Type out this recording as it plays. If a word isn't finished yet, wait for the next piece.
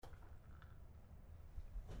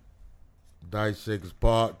Dice Shakers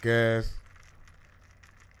Podcast.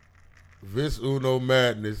 Vince Uno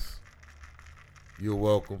Madness. You're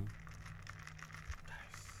welcome.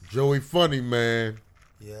 Joey Funny Man.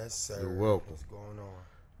 Yes, sir. You're welcome. What's going on?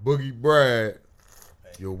 Boogie Brad.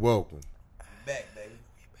 You're welcome. Back, baby.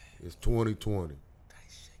 It's 2020.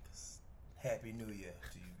 Dice Shakers. Happy New Year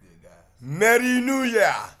to you good guys. Merry New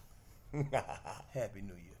Year. Happy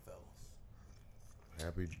New Year, fellas.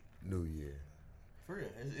 Happy New Year. For real,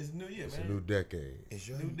 it's New Year, It's man. a new decade.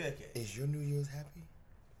 New decade. Is your New Year's happy?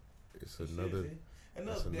 It's It another. should be.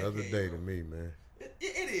 It's another decade, day bro. to me, man.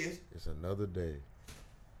 It is. It's another day.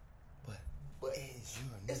 But is your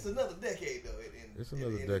new It's another decade, though. It's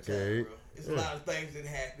another in the time, decade. bro. It's Yeah. a lot of things that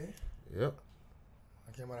happen. Yep.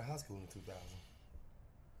 I came out of high school in 2000.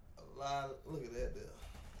 A lot. Look at that, there.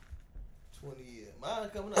 20 years. Mine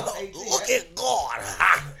coming up 18. Look at God.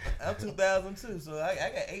 I'm 2002, so I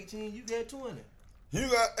got 18. You got 20 You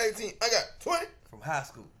got 18. I got 20. from high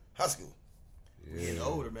school. High school. Yeah. Getting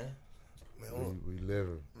older, man. Man, We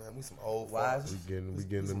living. we some old Wise. folks. We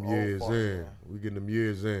getting some them old years folks, in. man. We getting them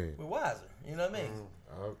years in. We're wiser. You know what I mean?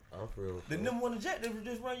 I feel. The number one objective is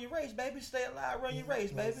just run your race, baby. Stay alive, run your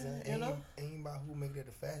race, baby. You know? Ain't about who make it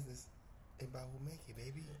the fastest. Ain't about who make it,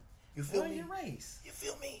 baby. You feel Run me? your race. You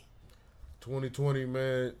feel me? 2020,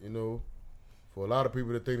 man. You know, for a lot of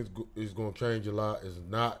people that think it's going to change a lot, it's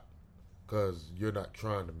not, because you're not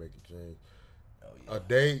trying to make it change. Oh,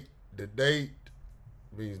 yeah. The date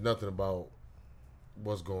means nothing about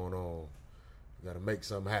what's going on. You got to make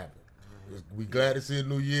something happen. We glad to see a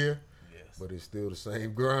new year, Yes. but it's still the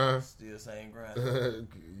same grind. Still same grind. You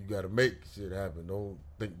got to make shit happen. Don't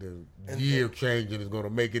think the And year changing is going to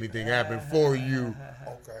make anything happen for you.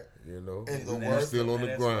 Okay. You know, And the we worst- still on the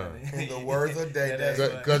That's grind. funny. In the words of Day That's Day.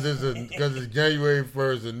 funny. Because it's January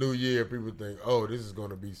 1st, a new year. People think, oh, this is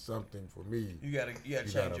going to be something for me. You gotta You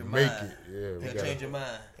change gotta your make mind. it. Yeah, You we gotta gotta change your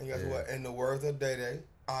mind. And guess Yeah. what? In the words of Day Day,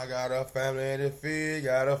 I got a family to feed,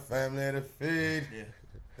 got a family to feed. Yeah.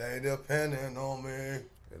 They depending on me.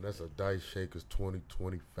 And that's a Dice Shakers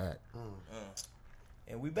 2020 fact.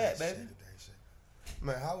 And we back, baby.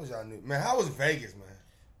 Man, how was y'all new? Man, how was Vegas, man?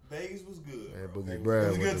 Vegas was good. Man, bro. Boogie Brad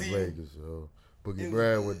was went good to to you? Vegas. So Boogie It was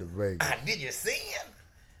Brad good. went to Vegas. Did you see him?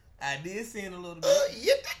 I did see it a little bit.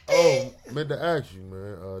 Yeah. Oh, meant to ask you,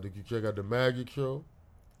 man. Did you check out the Magic show?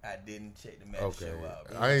 I didn't check the match Okay, show out.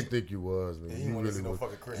 I ain't think you was, man. Yeah, he you wanna really see no was.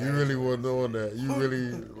 fucking Chris You Angel. really wasn't on that. You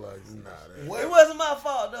really like nah. What? It wasn't my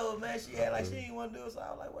fault though, man. She had like she didn't want to do it, so I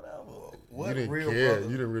was like, whatever. What you didn't real care. brother?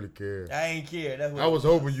 You didn't really care. I ain't care. That's what I it was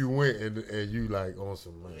hoping you went and you like on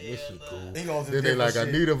some man. Yeah, This shit cool. He on some Then they like, different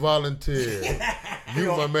I shit. need a volunteer. You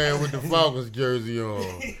my man with the Falcons jersey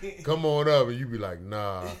on. Come on up, and you be like,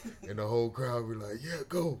 nah. And the whole crowd be like, yeah,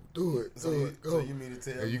 go, do it, go. So you mean to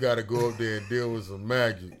tell And you got to go up there and deal with some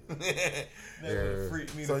magic. That would have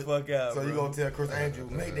freaked me So- the fuck out. So bro. you gonna tell Chris Angel,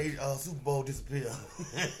 make they Super Bowl disappear.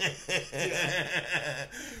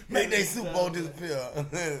 Make they Super Bowl disappear.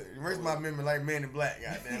 Erase my memory like Man in Black,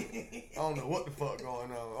 goddamn. I don't know what the fuck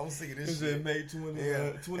going on. I'm sick of It this said shit. May 20,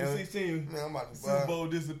 Yeah. 2016. Man, I'm about to Super Bowl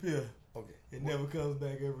disappear. Okay. It never comes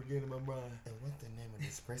back ever again in my mind. And what's the name of the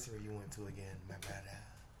dispensary you went to again, my brother?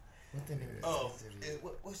 What's the name of the Oh, dispensary?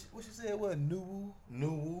 what she said? What New?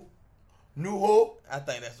 New Hope? I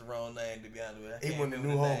think that's the wrong name to be honest with you. I He can't went to remember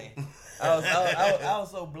New the Hope. name. I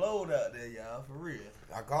was so blowed out there, y'all, for real.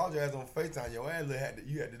 I called your ass on FaceTime. Your ass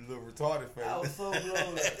you had the little retarded face. I was so blowed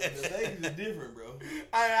out there. The Vegas is different, bro.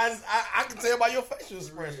 I can tell by your facial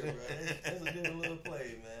For real, expression. bro. That's a different little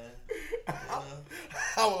play, man. You know?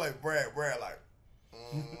 I was like, Brad, like,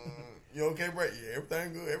 you okay, Brad? Yeah,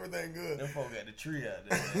 everything good. Them folk got the tree out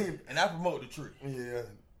there, man. And I promote the tree. Yeah,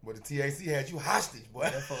 but the TAC had you hostage, boy.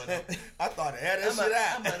 That folk don't- I thought they had that I'm shit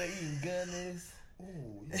out out. there eating goodness.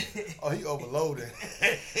 Ooh, yeah. Oh, he overloaded.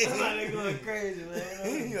 I'm out there going crazy,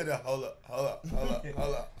 man. He had hold up. Whoa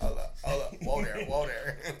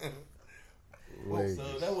there. Vegas. So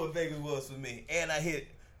that's what Vegas was for me. And I hit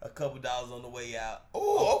a couple dollars on the way out.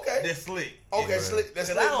 Oh, okay. That's slick. Okay, Yeah. slick. That's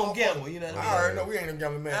Because I don't motherfucker. gamble, you know what I I mean? already know we ain't no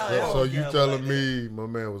gambling man. I So, don't so you gamble telling like me my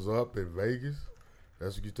man was up in Vegas?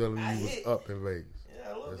 That's what you telling me? I You was hit. up in Vegas. Yeah, a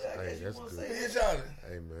little bit. That's- I guess hey, you that's want to good. say Yeah, that. Johnny.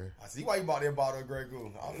 Hey man, I see why you bought that bottle of Grey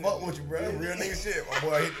Goose. I fuck with you, bro. That's real nigga shit.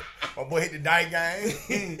 My boy hit the dice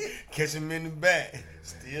game. Catch him in the back.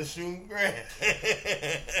 Still shooting grand.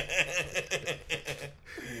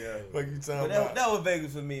 Yeah. What you talking But about? that was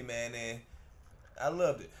Vegas for me, man. And I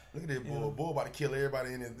loved it. Look at this bull. Bull about to kill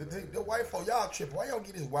everybody in there. The white folk, y'all tripping. Why y'all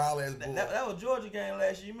get this wild ass bull? That was Georgia game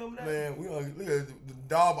last year. You remember that? Man, we look at the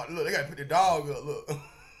dog. Look, they got to put the dog up. Look.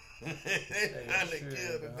 They trying to shit,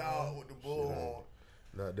 kill the dog. dog with the bull on.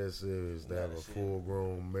 Not that serious to Not have a that serious.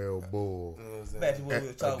 full-grown male bull. You know what I'm saying? Back to what we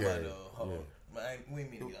were talking about Okay. though. Hold on. We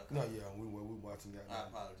ain't mean to get off. No, yeah, we watching that. I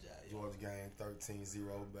apologize. Georgia game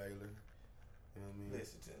 13-0 Baylor. You know what I mean?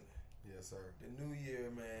 Listen to me. Yes, sir. The New Year,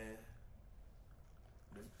 man.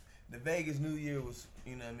 The Vegas New Year was,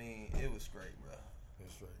 you know what I mean? It was straight, bro.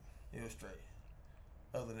 That's straight. It was straight.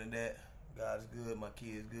 Other than that, God is good. My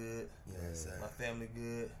kids good. Yes, sir. My family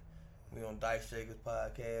good. We on Dice Shakers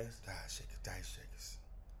podcast Dice shakers.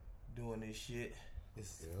 doing this shit.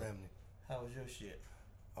 This is Yeah. family. How was your shit?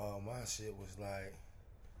 My shit was like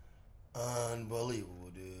unbelievable,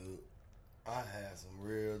 dude. I had some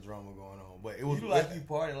real drama going on, but it was You like you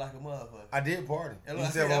party like a motherfucker. I did party. And You I,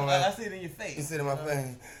 said see, what I see it in your face. You said in my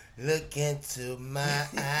face, look into my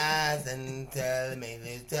eyes and tell me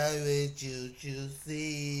what you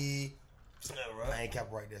see. Yeah, I right. ain't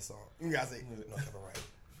copyright that song. You gotta say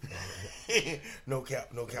no copyright.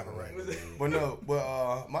 no copyright.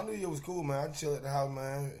 But my New Year was cool, man. I chilled at the house,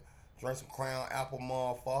 man. Drank some Crown Apple,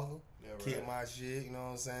 motherfucker. Yeah, right. Kicked my shit, you know what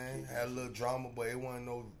I'm saying? Had a little drama, but it wasn't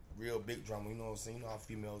no real big drama, you know what I'm saying? You know how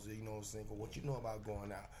females are, you know what I'm saying? For what you know about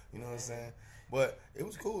going out, you know what I'm saying? But it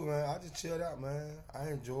was cool, man. I just chilled out, man. I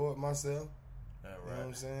enjoyed myself. That's You know what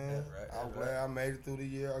I'm saying? That's right. I'm glad I made it through the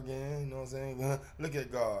year again. You know what I'm saying? Look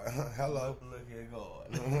at God. Hello. Look at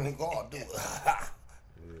God. God do it.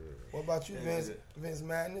 What about you, Yeah, Vince? yeah. Vince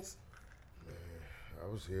Madness?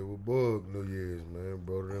 I was here with Bug New Year's, man.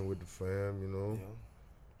 Brought it in with the fam, you know.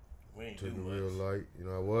 We ain't To do the much. real light. You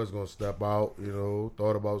know, I was going to step out, you know.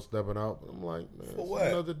 Thought about stepping out. But I'm like, man, For it's what?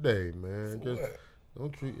 another day, man. For Just what?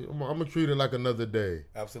 don't treat it. I'm going to treat it like another day.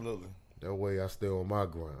 Absolutely. That way I stay on my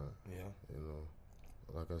grind, Yeah. you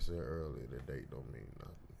know. Like I said earlier, the date don't mean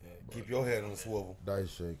nothing. Yeah. Keep your head on the swivel. Dice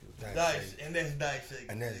shakers. Dice, and that's Dice Shakers.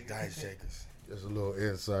 And that's Dice Shakers. Just a little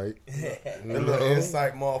insight. You That know? little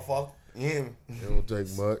insight, motherfucker. You hear me? It don't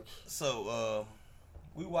take much. So,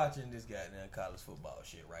 we watching this goddamn college football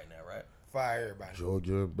shit right now, right? Fire everybody.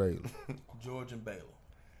 Georgia and Baylor. Georgia and Baylor.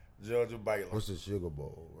 Georgia Baylor. What's the Sugar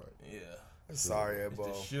Bowl, right? Yeah. Sorry, It's bro.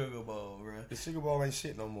 the Sugar Bowl, bro. The Sugar Bowl ain't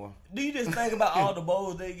shit no more. Do you just think about all the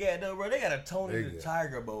bowls they got, though, bro? They got a Tony They the got-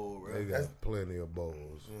 Tiger Bowl, bro. They got That's- plenty of bowls.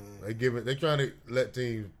 They trying to let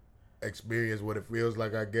teams experience what it feels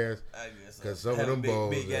like, I guess. I guess so. Because some Have of a them big-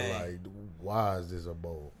 bowls big are game. like, why is this a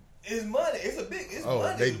bowl? It's money. It's Oh,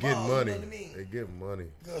 money. they involved, get money. You know what I mean? They get money.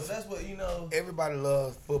 So that's what, you know, Everybody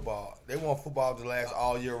loves football. They want football to last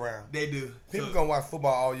all year round. they do. People So- gonna watch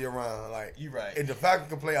football all year round. Like You right. if the Falcons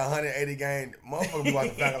can play 180 games, motherfuckers be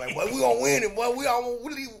watching the Falcons like, boy, we gonna win it, boy.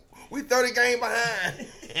 We 30 games behind.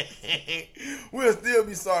 We'll still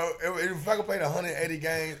be sorry if the Falcons played 180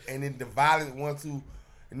 games and then the violence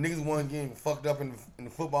niggas wasn't getting fucked up in the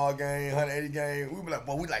football game, 180 games. We be like,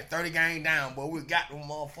 boy, we like 30 games down, boy. We got them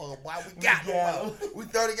motherfuckers, boy. We got them. Boy. We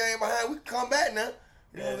 30 games behind. We can come back now.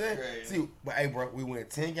 You know what I'm That's saying? crazy. See, but hey, bro, we went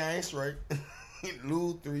 10 games straight,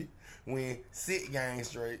 lose 3, win 6 games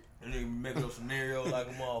straight. And they make up scenario like a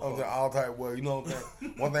I'm motherfucker. saying all type. Well, you know what I'm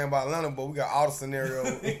saying? One thing about Atlanta, but we got all the scenarios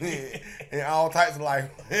and all types of life.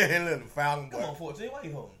 And look, the Falcon, Come on, boy. 14. Why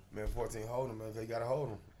you holding? Man, 14 hold him, man, because you got to hold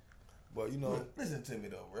him. But, you know, Listen to me,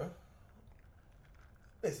 though, bro.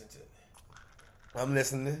 Listen to me. I'm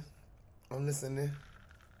listening. I'm listening.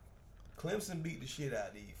 Clemson beat the shit out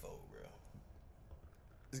of these folks, bro.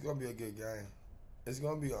 It's going to be a good game. It's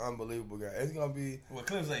going to be an unbelievable game. It's going to be, Well,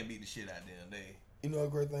 Clemson ain't beat the shit out of them. you know a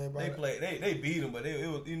great thing about They it? played. They beat them, but it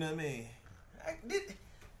was, you know what I mean.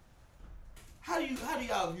 How do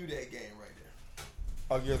y'all view that game right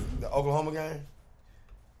there? Against the Oklahoma game?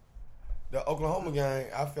 The Oklahoma game,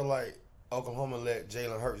 I feel like Oklahoma let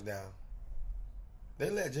Jalen Hurts down. They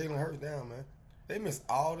let Jalen Hurts down, man. They missed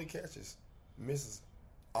all the catches. Misses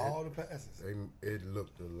all the passes. It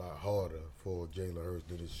looked a lot harder for Jalen Hurts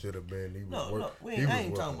than it should have been. He was No, he I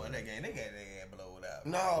ain't was talking working. about that game. They got blowed out.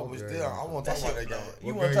 No, but Okay. still, I want to talk about that game.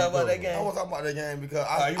 You What want to talk game about that though? game? I want to talk about that game because you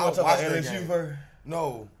I want to talk about watched that LSU game. first?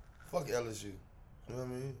 No, fuck LSU. You know what I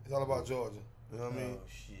mean? It's all about Georgia. You know what I mean? Oh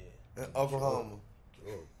shit. And Oklahoma.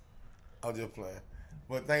 Oh, I'm just playing.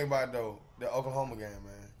 But think about it, though, the Oklahoma game,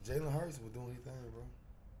 man. Jalen Hurts was doing his thing, bro.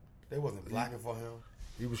 They wasn't blocking for him.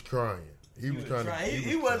 he was trying. He was trying to.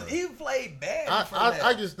 He was. He played bad.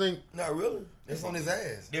 I just think Not really. It's on his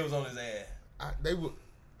ass. It was on his ass. they were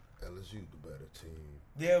LSU the better team.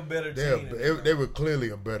 They're a better team. They were clearly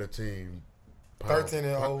a better team.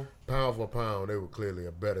 13-0. Pound for pound, they were clearly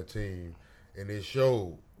a better team, and it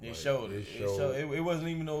showed. It Like, showed. It It showed. showed. It wasn't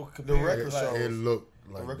even no The comparison. record Like, shows. It looked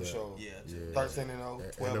The like record that. shows. Yeah.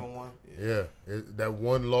 13-0, 12-1. That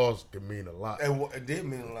one loss can mean a lot. It did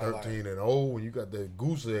mean a lot. 13-0 when you got that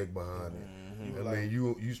goose egg behind it. I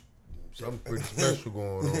mean, something pretty special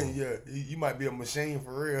going on. Yeah, you might be a machine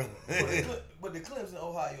for real. But the Clemson,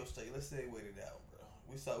 Ohio State, let's say wait it out,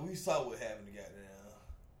 bro. We saw what happened to goddamn.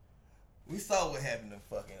 We saw what happened to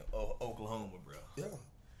fucking Oklahoma, bro. Yeah.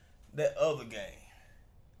 That other game.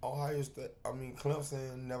 Ohio State,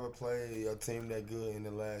 Clemson never played a team that good in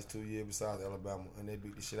the last 2 years besides Alabama, and they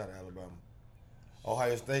beat the shit out of Alabama.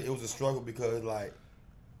 Ohio State, it was a struggle because, like,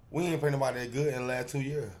 we ain't played nobody that good in the last 2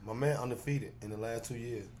 years. My man undefeated in the last 2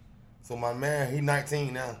 years. So my man, he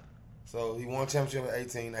 19 now. So he won championship at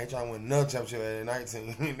 18. Now he trying to win another championship at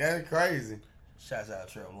 19. That's crazy. Shouts out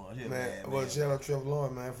to Trevor Lawrence. Man, well, shout out Trevor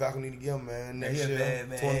Lawrence, man. Falcon need to get him, man. Next He a year, bad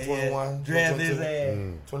man. 2021. Yeah. Draft his ass.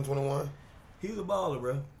 2021. He was a baller,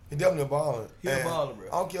 bro. He definitely a baller. He a baller, bro.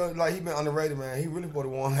 I don't care, like, he been underrated, man. He really would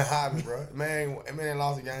have won the Heisman, bro. Man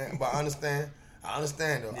lost the game, but I understand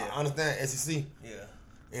though. Yeah. I understand SEC, Yeah.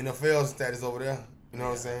 NFL status over there. You know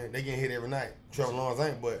what I'm saying? They getting hit every night. Trevor Lawrence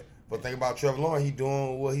ain't, but think about Trevor Lawrence. He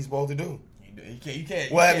doing what he's supposed to do. You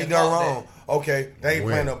can't. What have he done wrong? Okay, they ain't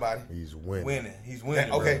playing nobody. He's winning. He's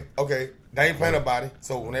winning. Okay, they ain't playing nobody.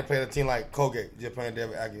 So when they play a team like Colgate, just playing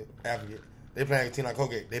David Advocate, they playing a team like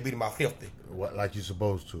Colgate. They beat him by 50. What, like you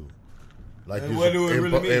supposed to. Like And you what do it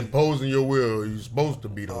really mean? imposing your will, you're supposed to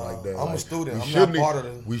beat them like that. I'm like, a student. we I'm shouldn't not part of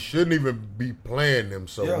them. We shouldn't even be playing them,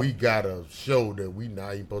 so Yeah. we gotta show that we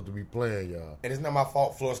not even supposed to be playing y'all. And it's not my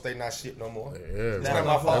fault Florida State not shit no more. Yeah, It's not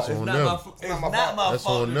my fault. That's on them. It's not my That's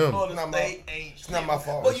fault. on them. Florida It's not my- State ain't it's not my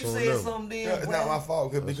fault. But That's you on said them. something then. Yeah, it's not my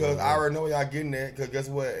fault because on I them. already know y'all getting that. Because guess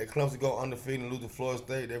what? If Clemson go undefeated and lose to Florida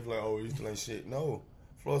State, they be like, oh, you still ain't shit. No,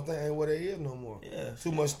 Florida State ain't what they is no more. Yeah,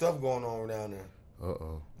 Too much stuff going on down there.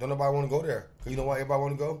 Uh-oh. Don't nobody want to go there. Because you know why everybody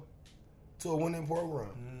want to go? To a winning program.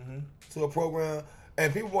 Mm-hmm. To a program.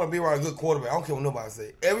 And people want to be around a good quarterback. I don't care what nobody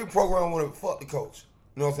say. Every program want to fuck the coach.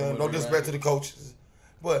 You know what I'm saying? No disrespect to the coaches.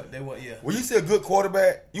 But They want, when you see a good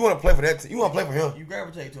quarterback, you want to play for that team. You want to play for him. You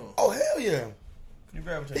gravitate to him. Oh, hell yeah. You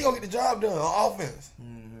gravitate. He going to get the job done on offense.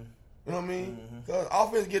 Mm-hmm. You know what I mean? Because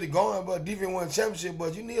offense get it going, but defense won a championship.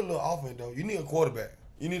 But you need a little offense, though. You need a quarterback.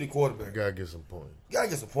 You need a You quarterback. gotta get some points. You got to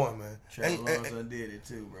get some point, man. Trevor Lawrence done did it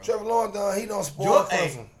too, bro. Trevor Lawrence, he don't spoil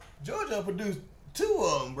Clemson. Georgia produced 2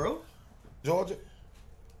 of them, bro. Georgia?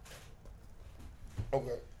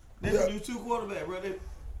 Okay. They Yeah. produced 2 quarterbacks, bro.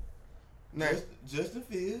 Next. Justin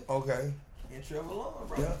Fields Okay. and Trevor Lawrence,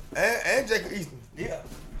 bro. Yeah. And Jacob Easton. Yeah.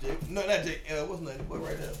 No, not Jake. What's the name? The boy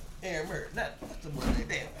right there. Aaron Murray. What's the boy name?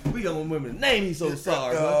 Damn. We don't remember the name. He's so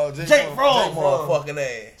sorry, bro. Jake Fromm, motherfucking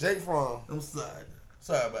ass. Jake Fromm. I'm sorry.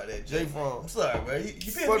 Sorry about that, Jake Jake. Fromm. I'm sorry, bro. You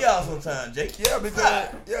piss me off sometimes, Jake. Yeah,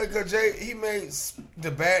 because Jake, he made the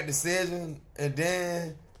bad decision, and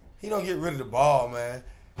then he don't get rid of the ball, man.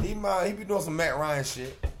 He be doing some Matt Ryan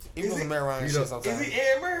shit. He doing some Matt Ryan shit sometimes. Is he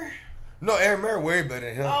Aaron Murray? No, Aaron Murray way better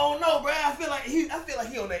than him. I don't know, bro. I feel like he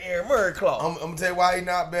on that Aaron Murray claw. I'm gonna tell you why he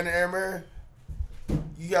not better than Aaron Murray.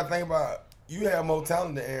 You gotta think about you have more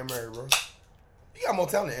talent than Aaron Murray, bro. You got more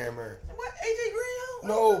talent than Aaron Murray. What? AJ Green?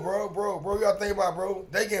 No, bro. You gotta think about, bro.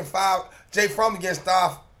 They getting 5. Jay Fromm getting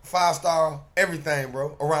 5-star everything,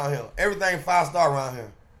 bro, around him. Everything 5-star around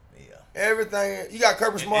him. Yeah. Everything. You got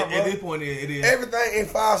Kirby Smart, bro. At this point, it is. Everything in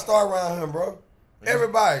 5-star around him, bro.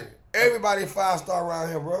 Everybody 5-star around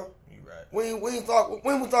him, bro. You right. When we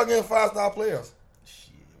start getting 5-star players?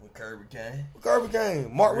 Shit, when Kirby came. Kirby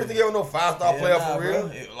came. Mark Ruth gave him no 5-star player for real.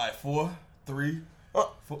 Bro. It was like 4, 3,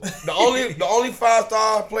 4. The only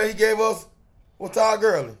 5-star player he gave us was Todd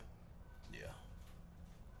Gurley. Yeah.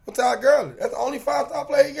 Was Todd Gurley. That's the only 5-star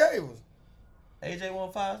player he gave us. AJ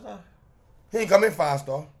won 5-star. He ain't come in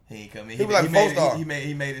 5-star. He ain't come in. He was like 4-star. He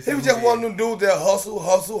made it. He was just one of them dudes that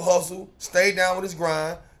hustle, stay down with his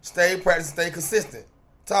grind, stay practice, stay consistent.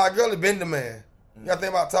 Todd Gurley been the man. You gotta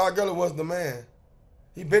think about Todd Gurley was the man.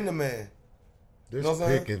 He been the man. This know what I'm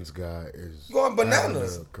saying? Pickens guy is Going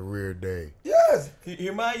bananas. having a career day. Yes. He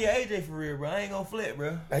remind you of AJ for real, bro. I ain't gonna flip,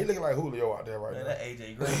 bro. Now he looking like Julio out there right Man, now. that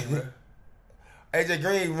AJ Green, bro. AJ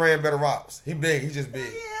Green ran better routes. He big. He just big.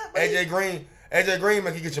 Yeah, but AJ Green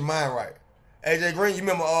make you get your mind right. AJ Green, you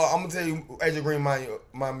remember? I'm gonna tell you, AJ Green remind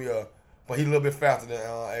me of, but he a little bit faster than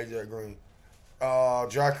AJ Green.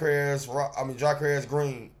 Jacquez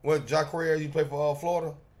Green. What Jacquez? You play for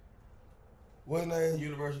Florida? What's his name?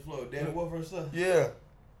 University of Florida. Danny Wolford and stuff. Yeah.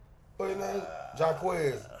 What's his name?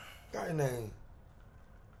 Jacquez. Got his name.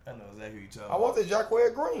 I know exactly who you talking I about. want the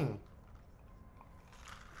Jacquez Green.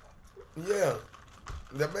 Yeah.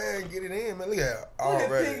 The man get it in, man. Look at it. Look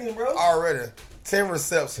at Pickens, bro. Already. 10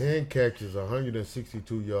 receptions. 10 catches,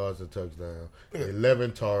 162 yards, a touchdown, Yeah.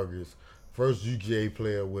 11 targets. First UGA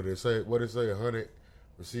player with it. What did it say? 100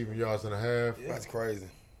 receiving yards and a half. Yeah. That's crazy.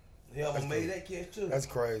 He almost made that catch too. That's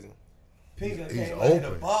crazy. Pinker He's came out hit a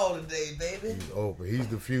open. ball today, baby. He's open. He's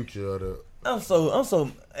the future of the. I'm so.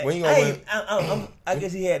 When you gonna I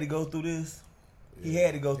guess he had to go through this. He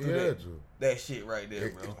had to go through Yeah, that shit right there,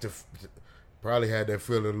 bro. Probably had that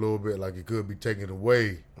feeling a little bit like it could be taken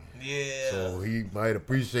away. Yeah. So he might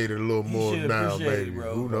appreciate it a little He more should now, appreciate it, maybe.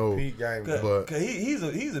 bro. Who knows? Peak game. But Cause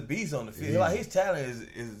he's a beast on the field. Like his talent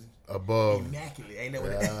is above, immaculate. Ain't that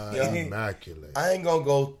what it is? immaculate. I ain't gonna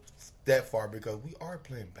go that far because we are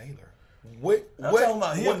playing Baylor. I'm talking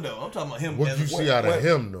about him though. I'm talking about him. What you see out of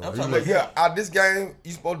him, though? I'm He talking look- about Yeah, out this game,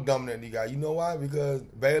 you supposed to dominate the guy. You know why? Because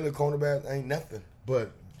Baylor cornerbacks ain't nothing.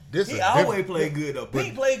 But this He is always played good though.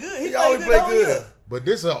 Pete played good. He always played played all good. year. But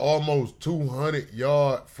this is almost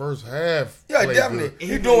 200-yard first half. Yeah, play definitely. good. He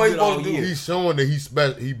He doing what played he's good all supposed to do. year. He's showing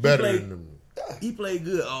that he better played- than them. He played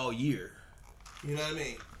good all year. You know what I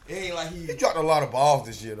mean? It ain't like He dropped a lot of balls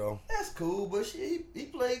this year, though. That's cool, but shit, he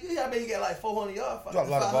played good. I mean, he got like 400 yards. Dropped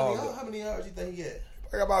a lot of 500 balls, yards. though. How many yards you think he got?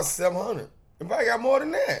 I got about 700. If I got more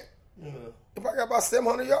than that, Yeah. if I got about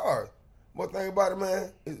 700 yards. One thing about it,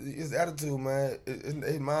 man, his attitude, man.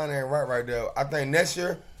 His mind ain't right there. I think next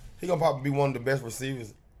year he gonna probably be one of the best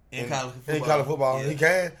receivers In college football. In college football, Yeah. he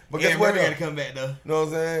can. But guess Aaron what? Murray Though? got to come back though. You know what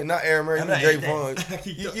I'm saying? Not Aaron Murray, I'm you not- Jay that- Vaughn. I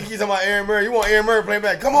keep You talking- keep talking about Aaron Murray. You want Aaron Murray playing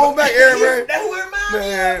back? Come on back, Aaron Murray. That's who it reminds me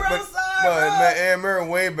Man, of, bro. but, Sorry, but bro. man, Aaron Murray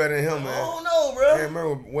way better than him, I man. don't know, bro. Aaron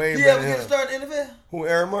Murray way He better ever than get him. started in the NFL? Who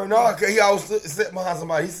Aaron Murray? No, cause he always sit behind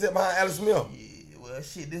somebody. He sit behind Alex Smith. Yeah, well,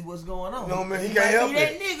 shit, this what's going on. You know, man, he might can't help be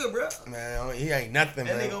that it. nigga, bro. Man, he ain't nothing,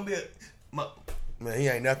 That nigga man. gonna be Man, he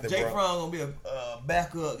ain't nothing, Jake bro. Fromm gonna be a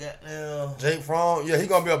backup. Goddamn, Jake Fromm, yeah, he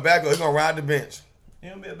gonna be a backup. He gonna ride the bench. he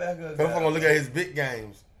gonna be a backup. Cause I'm gonna look at his big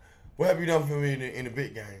games. What have you done for me in the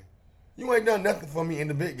big game? You ain't done nothing for me in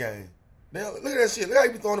the big game. Now, look at that shit. Look how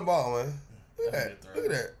you be throwing the ball, man. Look at that. Look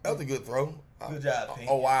at that. That was a good throw. Good job, Pink.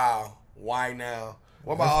 Oh wow. Why now?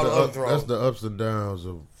 What about all the other throws? That's the ups and downs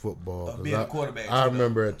of football. Of 'Cause being a quarterback, I too,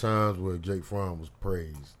 remember at times where Jake Fromm was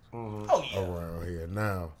praised Oh yeah. around here.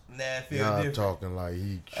 Now, Nah, it feel y'all different. talking like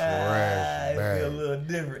he It trash feel a bad. little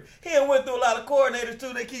different. He done went through a lot of coordinators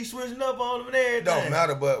too. They keep switching up on him and everything. Don't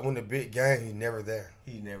matter, but when the big game, he never there.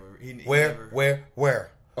 He never. He Where? never,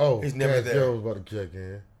 Oh, he's never Cass there. Jones about to check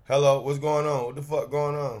in. Hello, what's going on? What the fuck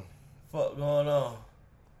going on? Fuck going on?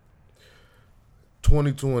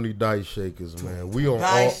 2020 Dice Shakers, man. We on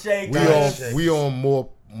Dice all, Shakers. we Dice on we on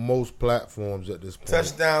most platforms at this point.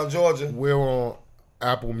 Touchdown, Georgia. We're on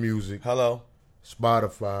Apple Music, Hello.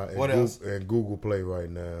 Spotify, and, What else? and Google Play right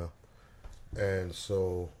now. And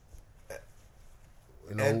so,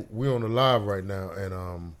 we're on the live right now.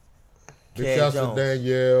 And big Cass shouts to Jones.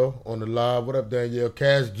 Danielle on the live. What up, Danielle?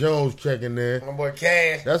 Cass Jones checking in. My boy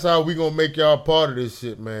Cash. That's how we gonna make y'all part of this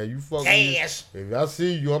shit, man. You fucking Cash. If I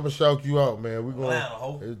see you, I'm gonna shout you out, man. We Wow,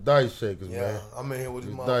 ho. gonna it's Dice Shakers, Yeah, man. I'm in here with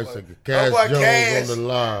this It's Dice motherfucker. Shakers. My Cass boy Jones Cash. on the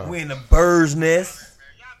live. We in the bird's nest. Man,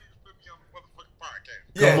 y'all niggas put me on the motherfucking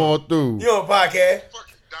podcast. Yeah. Come on through. You on podcast?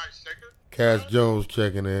 Fucking Dice Shaker. Cass Jones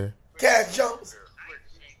checking in. Cash Jones.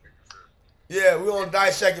 Yeah, we on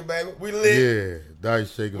Dice Shaker, baby. We lit. Yeah,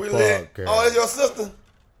 Dice Shakers We lit. podcast. Oh, that's your sister?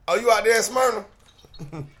 Oh, you out there in Smyrna? Y'all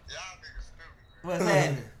niggas stupid. What's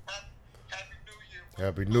happening? Happy New Year.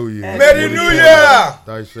 Happy New Year. Merry New Year!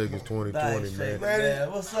 Dice Shakers 2020, Dice man. Shakers,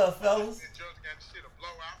 man. What's up, fellas? The judge got the shit a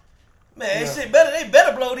blowout. Man, shit better. They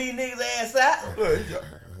better blow these niggas ass out. Look, Fuck Georgia.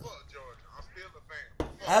 I'm still a fan.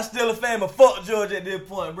 I'm still a fan of fuck Georgia at this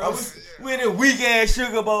point, bro. We in this weak ass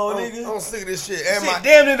Sugar Bowl, nigga. I'm sick of this shit. And Shit my,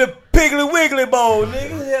 damn near the Piggly Wiggly Bowl,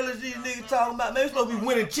 nigga. What the hell is these niggas talking about? Man, we supposed to be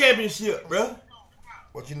winning championship, bro.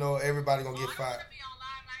 but you know, everybody gonna get fired. Be on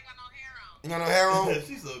live, I ain't got no hair on. You got no hair on?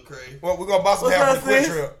 She's so crazy. Well, we're gonna buy some What's hair up, for the quick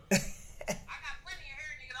sis? trip. I got plenty of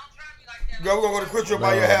hair, nigga. Don't try me like that. Girl, we're gonna go to the quick trip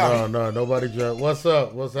by your hair. No, nobody drunk. What's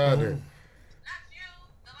up? What's happening? Not you,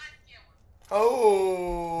 the light skin one.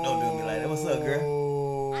 Oh. Don't do me like that. What's up,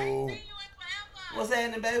 girl? I ain't seen you in forever. What's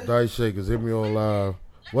happening, baby? Dice Shakers, hit me on live.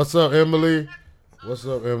 What's up, Emily? What's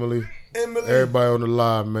up, Emily? Emily. Everybody on the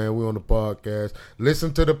live, man. We on the podcast.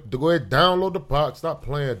 Listen to go ahead, download the pod. Stop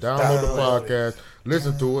playing. Download the Download podcast.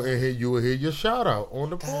 Listen to it, and you will hear your shout out on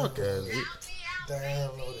the podcast.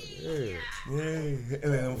 Download it. Yeah, Yeah.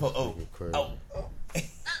 And then, oh. crazy. Oh.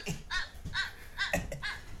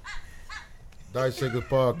 Dice Shakers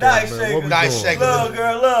podcast, Dice man. What we Dice doing? Shakers. Love,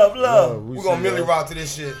 girl, love, love. We're gonna Millie rock to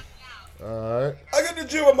this shit. All right. I got the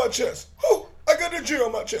G on my chest. Whoo! I got the G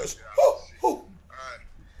on my chest. Whoo! Whoo! Alright.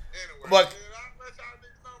 Anyway, But- man, I'll let y'all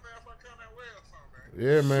niggas know, man, if I come that way or something,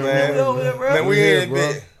 man. Yeah, man. Man, we over here, bro. Man, we We in here, it, bro.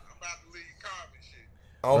 bit. I'm about to leave Cobb and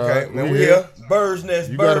shit. Okay, Alright, man, we we here. here. Bird's nest,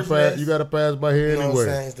 You gotta bird's pass. nest. You gotta pass by here You know what I'm anyway.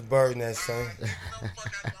 saying? It's the bird nest, son. No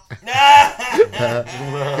fuck out, don't Nah.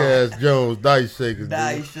 Cass Jones, Dice Shakers.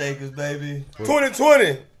 Dice Shakers, baby.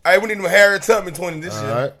 2020. Hey, we need them Harriet Tubman 20 this All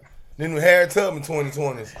year. right. We need them Harriet Tubman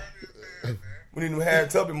 2020s. We need them Harriet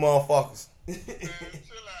Tubman motherfuckers.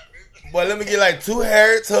 But let me get like 2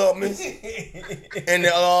 Harriet Tubmans and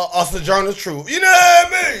the Sojourner Truth. You know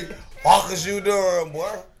what I mean? Fuck is you doing,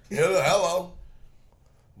 boy? Hello.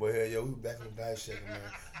 But yeah, yo, we back in the Dice Shaker, man.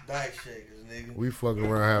 Dice Shakers, nigga. We fucking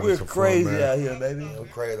around having We're some crazy fun, man. out here, baby. We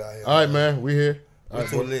crazy out here. All right, man. We here. All We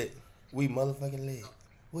right, too lit. We motherfucking lit.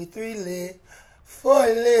 We 3 lit. 4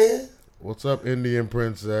 lit. what's up, Indian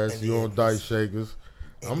Princess? You Indian on Dice Shakers?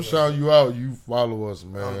 I'm shouting you out. You follow us,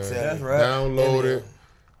 man. I'm telling you. That's right. Download it.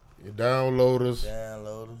 You download us.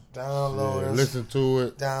 Download them. Downloaders. Yeah, listen to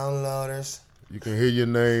it. Downloaders. You can hear your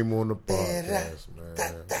name on the podcast,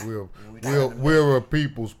 man. We're a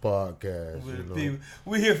people's podcast. We're You the know? people.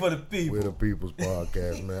 We're here for the people. We're the people's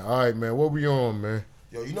podcast, man. All right, man. What we on, man?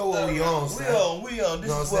 Yo, you know what we on, son? We on. This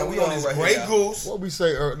You know what I'm is saying? what We we on on this right Grey here. Goose. What we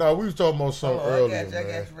say? No, we was talking about something Hold on, earlier, I got you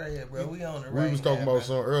man. right here, bro. We on it We right was talking now, about man.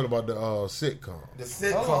 something earlier about the sitcom. The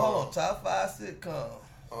sitcom. Hold on. Top 5 sitcom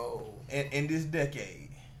Oh. in this decade.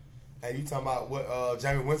 And you talking about what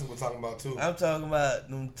Jamie Winston was talking about, too. I'm talking about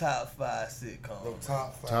them top 5 The sitcoms.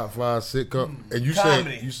 top 5. Top 5 sitcom, and you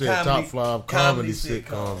Comedy. said top 5 comedy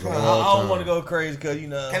sitcoms of I all don't want to time. go crazy because you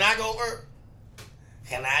know. Can I go first?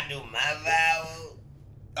 Can I do my vowel?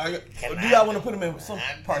 Do y'all want to put them in some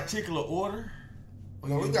particular order?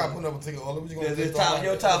 No, we got to put up a ticket order. What you gonna There's do?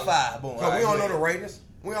 your top 5. Boom. Cause we don't know the ratings.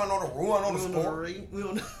 We don't know the rule. We don't know the score. We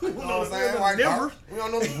don't You know what I'm saying? Right now. We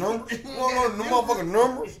don't know the numbers. We don't know the motherfucking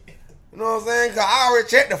numbers. You know what I'm saying? Cause I already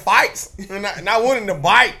checked the fights. And I went in the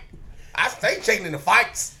bite. I stay checking the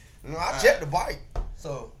fights. You know, I checked the bite.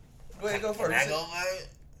 So, go ahead, go first.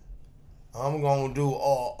 I'm gonna do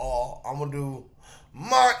I'm gonna do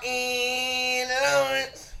Martin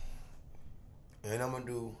Lawrence. And I'm gonna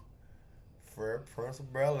do Fred Prince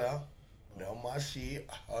of Bel-Air. That's my shit.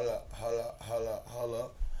 Holla.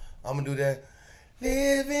 I'm gonna do that.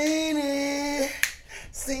 Living in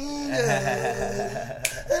single.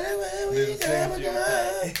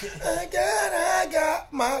 I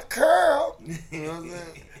got my curl. You know what I'm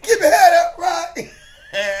saying? Get your head up right.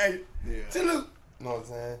 Hey, salute. You know what I'm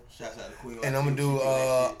saying? Shouts out to Queen. And I'm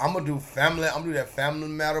gonna do family. I'm gonna do that Family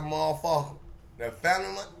Matter motherfucker. That Family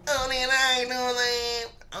Matter. Oh, then I ain't doing that.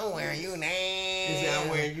 I'm wearing you down. He said, I'm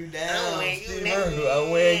wearing you down. I'm wearing you Steve down. Urkel,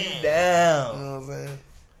 I'm wearing you down. You know what I'm saying?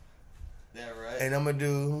 That right. And I'm gonna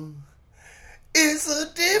do. It's a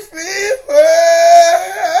different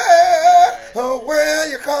world. Where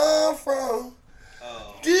you come from?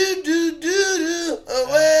 Oh,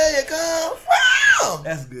 Where you come from?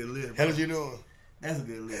 that's a good list. Hell is you doing? That's a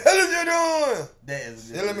good list. Hell is you doing? That is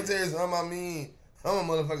a good Then let me list. tell you something. I mean, I'm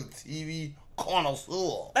a motherfucking TV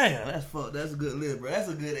connoisseur. Damn, that's a good list, bro. That's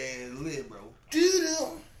a good ass list, bro.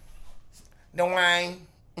 Dwayne.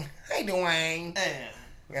 Hey, Dwayne. Damn.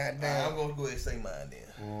 Goddamn. I'm gonna go ahead and say mine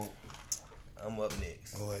then. I'm up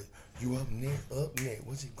next. Boy, you up next,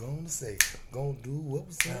 What you gonna say? Gonna do what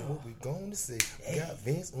we say, what we gonna say. We got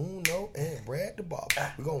Vince Uno and Brad the Bob.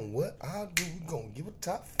 We gonna what I do, we gonna give a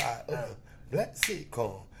top 5 of the black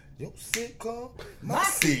sitcom. Your sitcom, my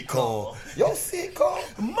sitcom. Your sitcom,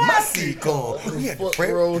 my sitcom. We had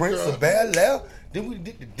the Prince of Bel-Air. Then we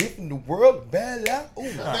did the Dip in the World of Bel-Air. Ooh.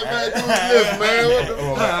 That man do his list, man. What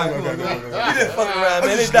the You just fucking around,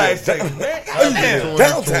 man. It's Dice Shakers, man. Damn.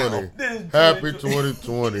 Downtown. Happy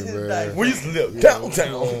 2020, man. We used to live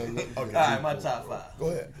downtown. Okay. All right, my top 5. Go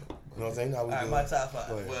ahead. You know what I'm saying? How we All right, doing? my top 5.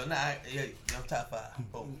 Go ahead. Well, I'm top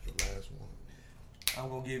 5. Boom. Last one. I'm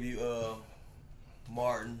gonna give you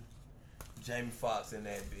Martin, Jamie Foxx in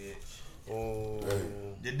that bitch. Oh.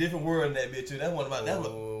 The Different World in that bitch too. That's one of my.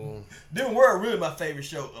 Oh. Different World really my favorite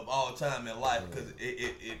show of all time in life because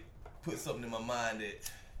it put something in my mind that,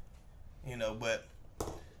 you know. But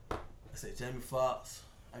I said Jamie Foxx.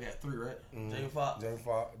 I got 3 right. Jamie Foxx, Jamie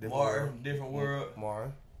Foxx, Martin, Different World,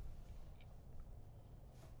 Martin.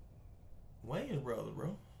 Wayne's Brothers,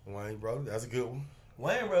 bro. Wayne Brothers. That's a good one.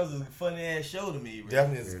 Wayne Brothers is a funny ass show to me, bro.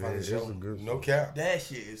 Definitely is a It funny is. show. It's a good No show. cap. That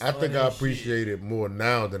shit is. I funny think I as appreciate it more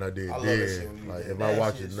now than I did I love that shit then. when you Like did if that. I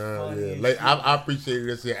watch it Shit's now, funny yeah. as Like shit. I appreciate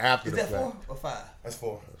this shit after Is the that fact. 4 or 5? That's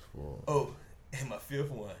 4. That's four. Oh, and my 5th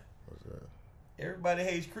one. What's that? Everybody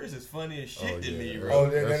Hates Chris is funny as shit Oh, to me, yeah. bro. Oh,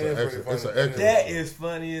 that That's is an pretty excellent- funny. it's an excellent- That is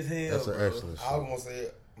funny as hell. That's an bro. excellent I was show. gonna say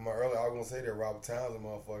it. I was gonna say that Robert Townsend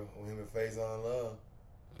motherfucker when him and Faze on Love.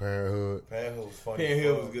 Parenthood. Parenthood was funny. Penn as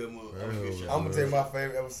Hill fuck. was a good movie. That was a Penn good Hill show. was I'm gonna tell you my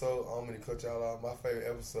favorite episode. I'm gonna cut y'all off. My favorite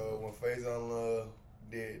episode when Faze on Love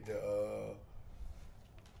did the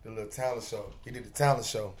little talent show. He did the talent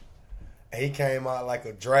show, And he came out like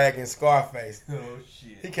a dragon Scarface. Oh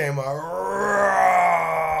shit. He came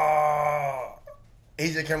out.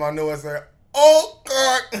 He just came out nowhere and said, "Oh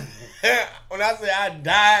God!" When I said I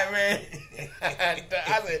died, man,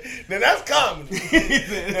 I said, "Now that's comedy.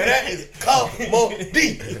 Now that is comedy."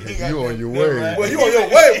 You on your way. Well, you on your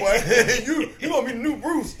way, boy. you gonna be the new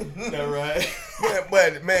Bruce. That right.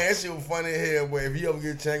 But man, that shit was funny as hell. Boy, if you ever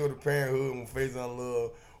get a chance with the Parenthood and Face on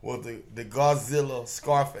Love with the Godzilla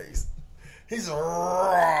Scarface, he's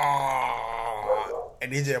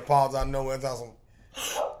and he just paused out of nowhere and some.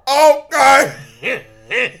 Oh God! That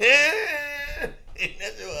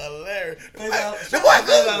shit was hilarious. The boy I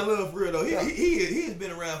good. love for real though. He's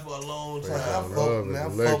been around for a long time.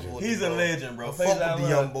 He's a legend, bro. I fuck with the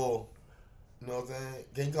young bull. You know what I'm saying?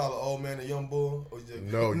 Can you call the old man a young bull? Or you just,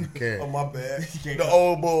 No, you can't. Oh my bad. The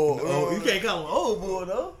old bull. You can't call him old bull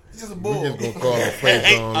though. He's just a bull. We just gonna call him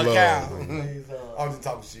Face on A Love. cow. I'm just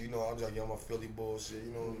talking shit. You know, I'm just getting my Philly bullshit.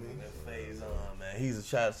 You know what I mean? Phase on, man. He's a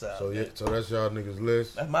shot out. So that's y'all niggas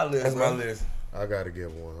list. That's my list. That's bro. my list. I gotta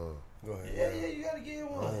get one, huh? Go ahead. Yeah, you gotta get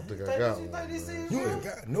one. I don't think I got one, This man. is, You bro? ain't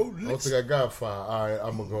got no I don't list. think I got 5. All right,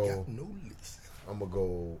 I'm gonna You go. got no list. I'm gonna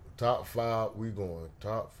go top 5. We going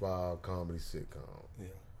top 5 comedy sitcom. Yeah.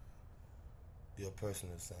 Your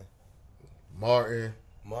personal son. Martin.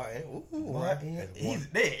 Martin. Ooh, Martin. Martin.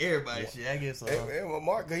 They everybody shit. I guess so. Hey, well,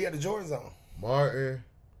 Mark, he had the Jordans on. Martin.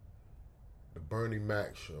 The Bernie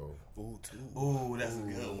Mac show. Ooh, too. Ooh, that's a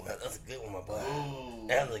good one. That's a good one, my boy. Ooh.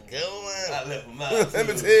 That's a good one. I left him out. Let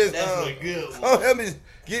me too. tell you That's something. a good one. Oh, let me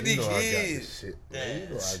get You these know I got this kids. shit, man. You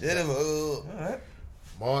know I Shit got him up. Alright.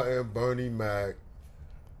 Martin, Bernie Mac,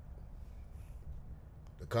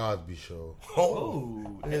 The Cosby Show. Oh,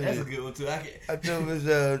 Ooh, that's a good one too. I can. I told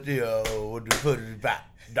him, what the put it back.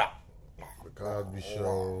 The Cosby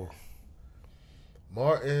Show.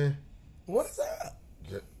 Martin, What's that?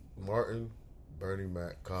 Martin, Bernie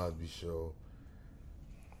Mac, Cosby Show.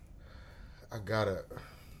 I gotta.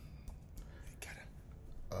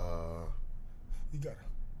 You gotta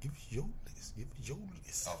give your list. Give your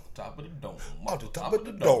list. Off the top of the dome. Off the top of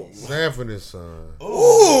the dome. Sanford and Son.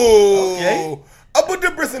 Ooh. Okay. I put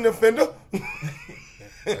the bricks in the fender.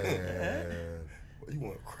 And You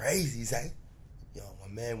went crazy, say. Yo,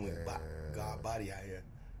 my man went God body out here.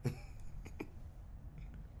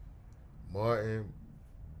 Martin,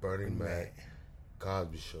 Bernie Mac,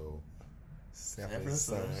 Cosby Show, Sanford and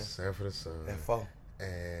Son. Sanford and Son, And four.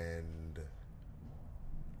 and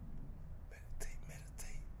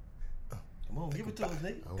Meditate. Come on, give it to us,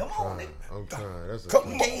 nigga. I'm Come on, trying. nigga. I'm trying. That's a Come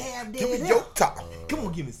tough on. one. have Give me your top. Come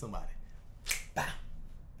on, give me somebody. Bow.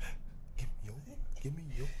 Give me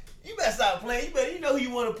your. You better stop playing. You know who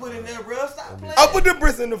you want to put in there, bro. Stop playing. I put the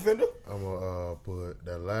bricks in the fender. I'm gonna put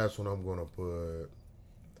that last one. I'm gonna put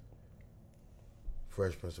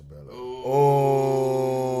Fresh Prince of Bel-Air.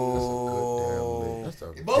 Oh. That's a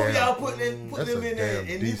good damn list. Both of y'all put them that's in a there, damn and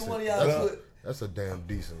neither decent- one of y'all put. That's a damn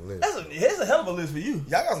decent list. It's a hell of a list for you. Y'all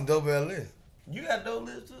got some dope ass lists. You got dope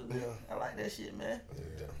list too, man. Yeah. I like that shit, man.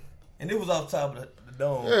 And it was off top of the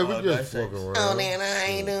dome. Yeah, we just Dice fucking Shakers. around. I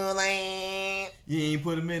ain't doing that. You ain't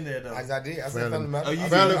put them in there though. I did. I said Family- Family Matter. Oh, you I did.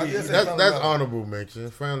 Family, I did say that's Family Matter. honorable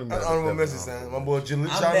mention. Family That's Matter. honorable definitely mention, son. honorable My boy Jaleel. I'm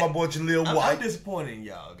Shout out mad- my boy Jaleel I'm White. disappointed in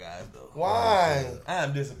y'all guys though. Why?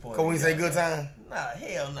 I'm disappointed. Cause when you in say y'all good guys. time. Nah,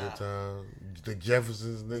 hell nah. Good time. The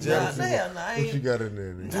Jeffersons. Nigga. Jefferson. Hell nah. I What you ain't. got in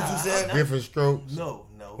there? Nigga? Nah, you said? I'm- Different strokes. No.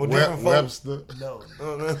 What different folks? Webster. No.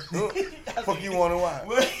 Fuck you want to watch?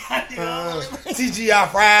 You know, TGI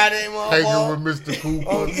Friday, Hanging motherfucker. with Mr. Cooper.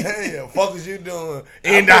 Oh yeah, fuck is you doing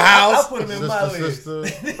in the house? I put them in my Sister,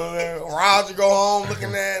 list. sister. Roger go home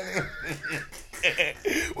looking at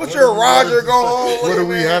it. What's your Roger go home? What do looking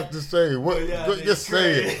we at? have to say? What? Yeah, Just nigga,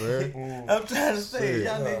 say it, man. I'm trying to say, Say it.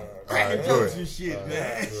 y'all niggas Alright, cracking good. jokes and shit,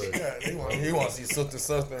 man. Good. Yeah, he want to see sister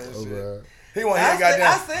and shit. Alright. He want to I hear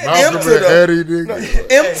goddamn said, Malcolm to and the- Eddie,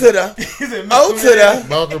 nigga. M to the He said, O to the.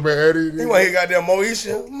 Malcolm and Eddie, He nigga. want to hear goddamn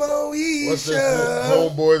Moesha. What's that?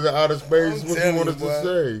 Moesha. Homeboys in outer space. I'm What you telling want you, us boy.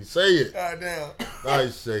 to say? Say it. Goddamn.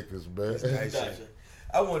 Nice shakers, man. Gotcha.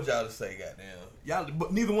 I want y'all to say, goddamn, y'all,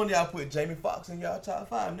 but neither one of y'all put Jamie Foxx in y'all top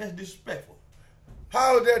 5, and that's disrespectful.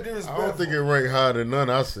 How would that I disrespectful? don't think it ranked higher than none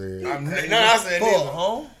I said. I said Fuck, neither.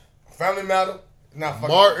 huh? Family Matter. Not fucking.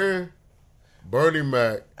 Martin, Bernie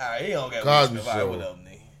Mac, Alright, he don't got Cosby Will Smith. Alright, Show. what up,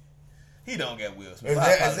 nigga? He don't get Will Smith.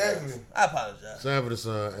 Exactly. I apologize. Sanford and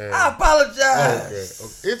Son, and I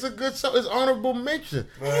apologize. okay. It's a good show. It's honorable mention.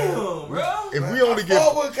 Damn, bro. If we only get,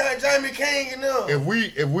 Oh, with Jamie King and them.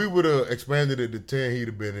 if we would have expanded it to 10, he'd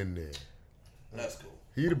have been in there. That's cool.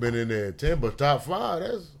 He'd have been in there at 10, but top 5,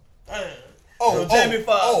 that's So Jamie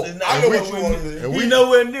Foxx is not. I know we- what you want to do. and We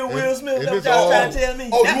nowhere near Will and- Smith. and That's this what y'all all- trying to tell me.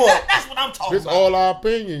 Oh, you want- That's what I'm talking This about. all our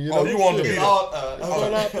opinion, you know. Oh, you want to Shit. be- All It's all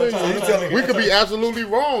our opinion. I'm you telling me- We could be absolutely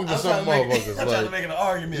wrong to I'm some trying to make motherfuckers. I'm trying to Like, make an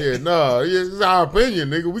argument. yeah, nah, it's our opinion,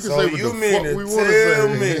 nigga. We can So say what you the mean fuck to we want tell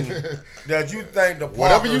to me say. that you think the Parkers,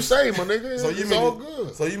 Whatever you say, my nigga, So you it's mean all to,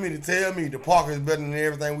 good. So you mean to tell me the Parkers is better than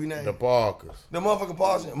everything we named? The Parkers. The motherfucking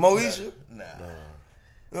Parkers, Moesha. Nah.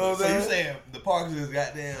 You know what So I'm you saying? saying the Parkers is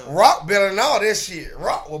goddamn? Rock better than all that shit.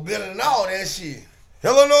 Rock was better than all that shit.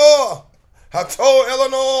 Eleanor, I told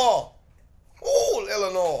Eleanor. Oh,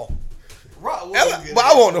 Eleanor. Rock was good. But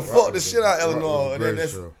I want to Rock fuck the was shit a- out of Rock was a Eleanor. great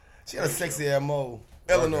That's- show. She had a sexy ass mole.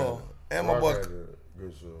 Eleanor. And my Rock boy had a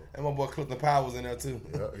good show. and my boy Clifton Powell was in there too.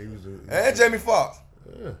 Yeah, he was And Jamie Foxx.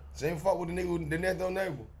 Yeah. Jamie Foxx with the nigga with the next door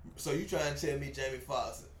neighbor. So you trying to tell me Jamie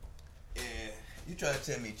Foxx? And you trying to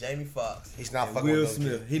tell me Jamie Foxx? He's not and fucking Will with those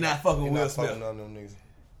Smith. niggas. He not fucking He with Will not fucking Smith. none of them niggas.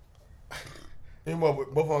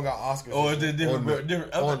 Both of them got Oscars. Or is it different? On the-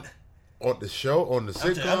 different on the show, on the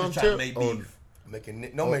I'm just sitcom trying to make tip, on,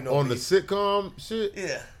 beef. Don't make no on the beef. sitcom shit.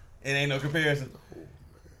 Yeah, it ain't no comparison.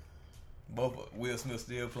 Both Will Smith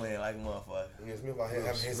still playing like a motherfucker. Will Smith out here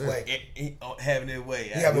having his Smith. way. Having his way. He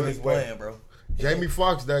having He's his way. playing, bro. Jamie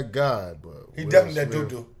Foxx, that guy, but He Will definitely that Smith-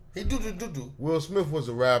 doo-doo. He do-do-do-do. Will Smith was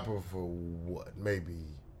a rapper for what, maybe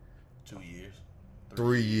 2 years.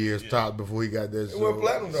 3 years top before he got that. He went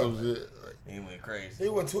platinum, though. He went crazy. He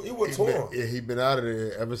went He touring. been out of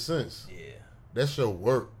there ever since. Yeah. That show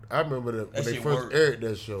worked. I remember when they shit first worked. aired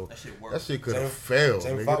that show. That shit worked. That shit could have Jamie- failed,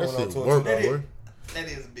 Jamie nigga. Foxx That went on shit tour worked, too, boy. That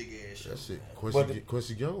is a big ass show. That shit, But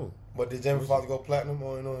Quincy Jones. But did Jamie Foxx go platinum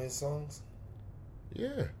on his songs?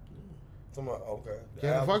 Yeah. Somebody, okay. The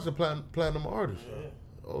Jamie album. Foxx a platinum artist.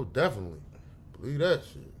 Oh, definitely. Believe that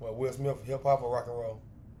shit. Well, Will Smith, hip hop or rock and roll?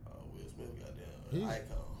 Will Smith, goddamn He's-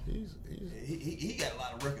 icon. He's He got a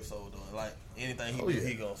lot of records sold on. Like anything he Oh, do, yeah.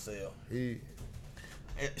 he gonna sell. he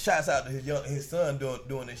And shouts out to his son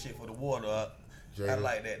doing this shit for the water. I Jada.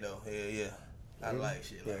 like that though. Yeah. I like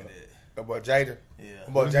shit like that. That boy Jada. Yeah.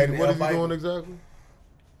 That boy what Jada. is he L. doing Piper. exactly?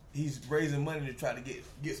 He's raising money to try to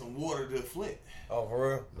get some water to Flint. Oh, for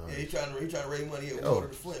real? Yeah, he trying to raise money to get Yo, water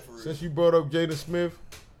to Flint for real. Since you brought up Jada Smith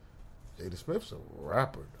Smith's a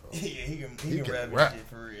rapper, though. Yeah, he He can can rap, rap. and shit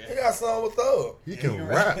for real. He got a song with Thug. He Yeah, can he can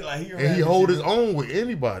rap, rap, like, he can and rap he and hold shit. his own with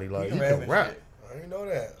anybody. Like he can and rap. shit. I didn't know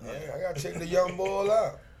that. Yeah. I gotta check the young boy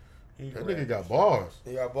out. He That can nigga rap. got bars.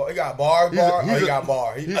 He got bar. He got bars. He got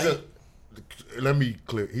bar. Let me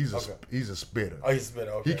clear. He's Okay. a spitter. Oh, he's spit.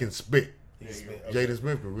 Okay. He can spit. He can spit. Okay. Jada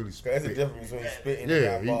Smith can really spit. There's a difference between spitting Yeah,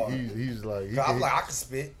 and got bars. he's like. He 'Cause can, I'm like, I can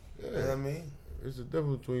spit. Yeah. You know what I mean? There's a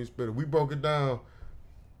difference between spitting. We broke it down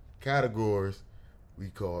categories.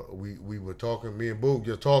 We were talking. Me and Boog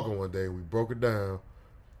just talking one day. We broke it down.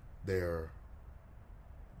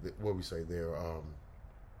 What we say? They're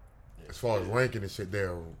as far as ranking and shit.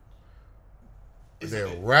 They're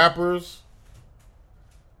rappers.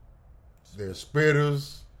 They're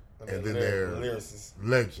spitters, and then they're lyricists.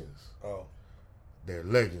 legends. Oh, They're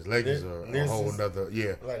legends. Legends are a whole Lyricists? nother.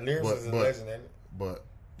 Yeah, like lyricist is a but legend, ain't it? but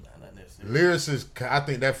Nah, not necessarily. lyricists, I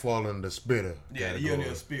think that fall in the spitter. Yeah, category.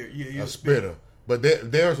 you're a spirit. You're A spitter. But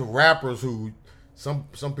there's rappers who some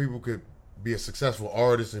people could be a successful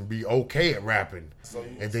artist and be okay at rapping,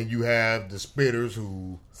 and then you have the spitters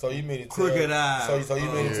who So you mean to tell Crooked Eye. So you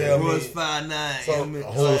mean to tell me? Royce 5'9". So- Eminem, a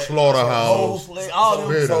whole like, slaughterhouse. all them.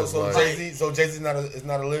 Spitters, So like- Jay-Z is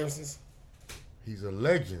not a lyricist. He's a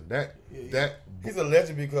legend. That He's a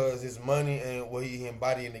legend because his money and what he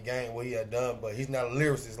embodied in the game, what he had done. But he's not a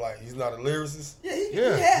lyricist. Like he's not a lyricist. Yeah, he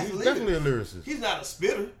yeah, has he's lyrics. definitely a lyricist. He's not a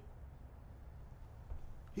spitter.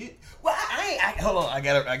 Hold on. I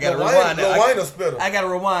gotta Lil rewind that. Wayne a spitter. I gotta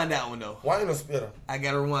rewind that one though. Wayne a spitter. I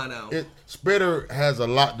gotta rewind that one. Spitter has a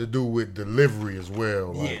lot to do with delivery as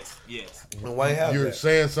well. Like, Yes. And Wayne has you're that.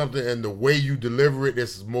 saying something and the way you deliver it,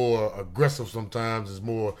 it's more aggressive sometimes. It's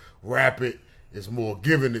more rapid. It's more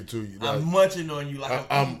giving it to you. Like, I'm munching on you like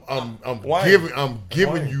I'm Wayne.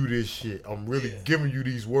 giving Wayne. you this shit. I'm really giving you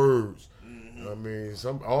these words. I mean,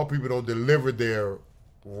 all people don't deliver their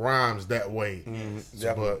rhymes that way.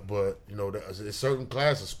 Definitely. But you know, there's a certain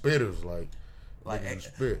class of spitters like niggas who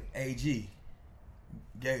spit. AG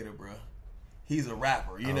Gator, bro. He's a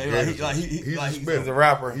rapper. You know, Gator's he's a spitter. He's a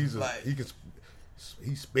rapper. He's like-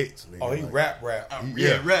 he spits. Nigga. Oh, he Like, rap. rap.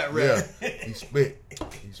 Yeah, he spit. He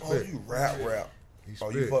Oh, spit. you rap. He Oh,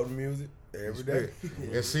 spit. you fuck with music He every day. spit.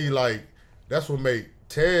 And see, like that's what make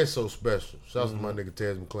Tez so special. Shouts to my nigga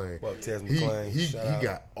Tez McClain. Fuck Tez McClain. He Shout out.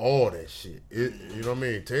 got all that shit. You know what I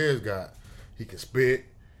mean? Tez he can spit.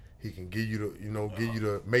 He can give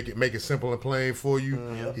you make it simple and plain for you.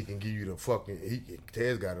 He can give you the fucking.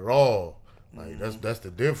 Tez got it all. Like that's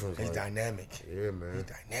the difference. He's like, dynamic. Yeah, man. He's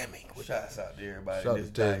dynamic. Shouts out to everybody. Shout in out this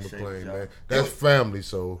to Tej dice shape, McClain, y'all. man. That's family,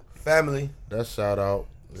 so Family. that's shout out.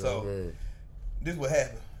 You know So- what I mean? This what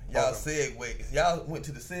happened. Y'all Okay. segue. Y'all went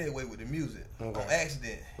to the segue with the music on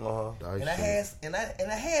accident. Uh-huh. And I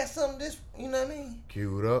had some of this, you know what I mean?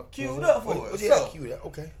 Queued up. Queued up for What it. you So, got cute?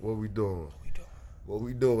 Okay. What we doing? What we doing? What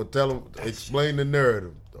we doing? Tell them. Explain the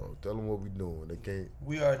narrative. Though. Tell them what we doing. They can't.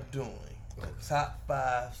 we are doing the top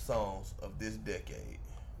 5 songs of this decade.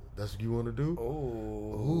 That's what you want to do?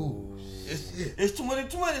 Oh. It's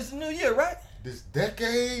 2020. It's a new year, right? This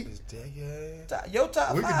decade? This decade. Your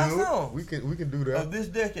top We 5 can do songs it. We can do of that. this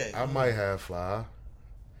decade. I might have 5.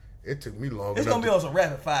 It took me long. It's enough gonna be on some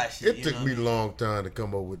rapid fire shit. It took me a long time to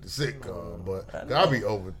come up with the sitcom, but I'll be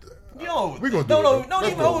over. You don't We gonna do don't it. don't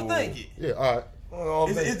Let's even go. overthink it. Yeah, all right.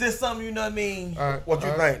 Is this something you know what I mean? All right. What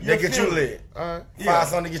you all right, think? They get you feeling lit. All right. Yeah. Find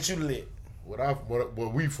something to get you lit.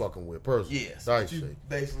 What we fucking with personally? Yes. Dice You shake.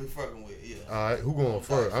 basically fucking with, yeah. All right. Who going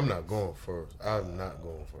first? I'm not going first. I'm not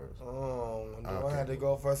going first. Oh, do Okay. I have to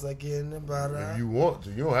go first again? About If you want to,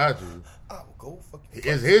 you don't have to. I will go fucking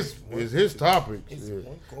It's his topic. It's Yeah.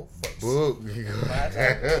 one go first. Book.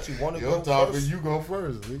 What you wanna Your go topic. first? You go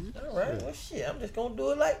first. Nigga. All right, well shit, I'm just gonna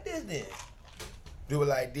do it like this then. Do it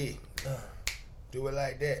like this. Do it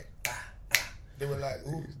like that. Do it like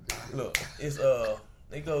ooh. Look, it's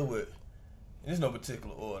they go with. There's no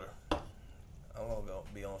particular order. I'm gonna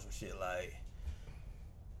be on some shit like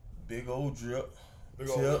Big Old Drip. Big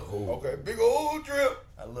Tip. old, okay, big old drip.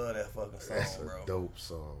 I love that fucking song, That's a bro. dope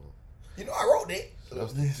song. You know, I wrote that.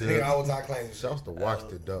 Shouts to Nigga, Tip. I was out claiming. Shouts to Watch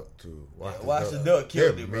the Duck too. Watch the Duck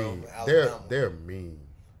killed They're it, bro. mean. Alabama. They're mean.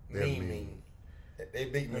 They're Mean, mean. mean. They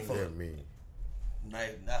big mean. They're mean. I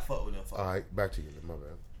fuck with them. Fuck. All right, back to you, my man.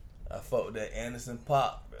 I fuck with that Anderson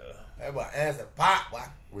Pop, bro. That boy answer pop, boy.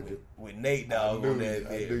 With Nate Dogg on that I knew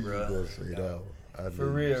bit, you bro. gonna say that one. I knew For you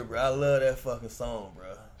real, was- bro. I love that fucking song, bro.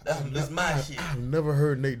 That's my shit. I've never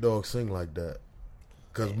heard Nate Dogg sing like that.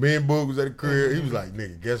 Cause me and Boog was at the crib, he was like,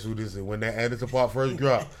 "Nigga, guess who this is?" When that Anderson Pop first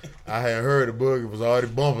dropped, I had heard the Boog, it was already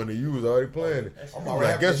bumping, and you was already playing it. I'm I'm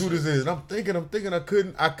already like, "Guess who happy this is?" And I'm thinking,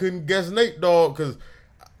 I couldn't guess Nate Dogg because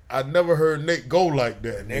I never heard Nate go like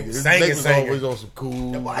that. Nate nigga. was Nate singing, was singing. always on some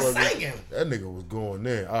cool. That boy fucking- singing. That nigga was going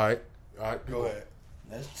in. All right, Go ahead.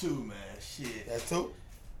 That's 2, man. Shit. That's 2.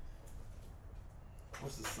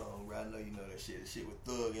 What's the song, bro? I know you know that shit. The shit with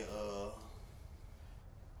Thug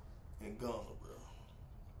and Gunna, bro.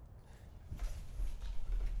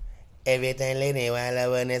 Everything lady while I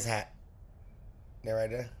when it's hot. That right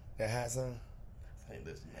there? That hot song? I think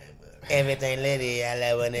that's the name of it. Everything lady I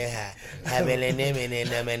love when it's hot. I've been in them and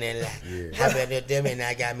them and a lot. Yeah. I've been in them and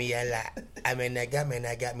I got me a lot. I mean, I got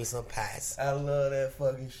me some pies. I love that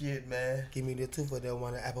fucking shit, man. Give me the 2 for that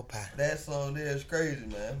one apple pie. That song there is crazy,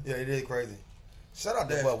 man. Yeah, it is crazy. Shout out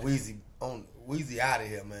to That- what Weezy on Weezy out of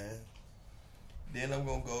here, man. Then I'm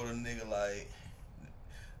gonna go to nigga like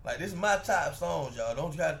this is my top songs, y'all.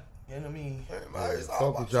 Don't try to, you know what I mean? fuck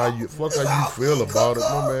with y'all. Fuck how you feel about it,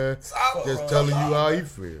 my man. Just telling you how he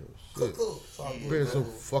feels. Shit. Being so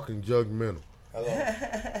fucking judgmental.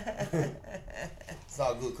 It's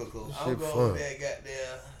all good, cuckoo. I'm Shit going fun. with that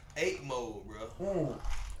goddamn 8 mode, bro.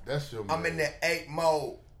 That's your man. I'm in the 8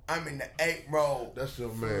 mode. I'm in the 8 mode. That's your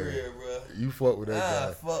For man. real, bro. You fuck with that I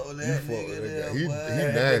guy. fuck with You that fuck with nigga that there, guy. He boy.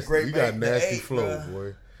 nasty. great He got baby. nasty The 8, flow, bruh.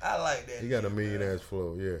 boy. I like that. He got a nigga, mean bro. ass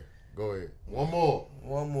flow. Yeah. Go ahead. One more.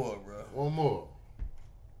 One more, bro. One more.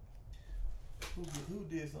 Who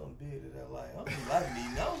did something big that I like? I don't be liking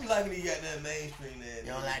these. I don't be liking these goddamn mainstream ass. You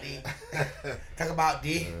don't niggas, like man. this? Talk about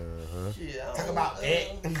this. Shit, I don't Talk about that.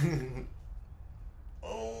 I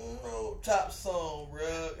don't know. Top song,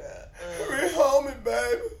 bro. Homie,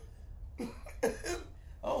 baby.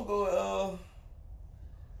 I'm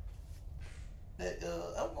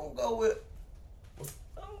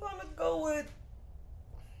gonna go with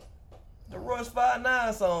the Royce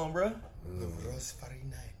 5'9" song, bro. The Russ 49.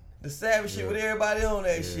 The savage shit with everybody on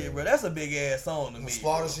that shit, bro. That's a big ass song to me. The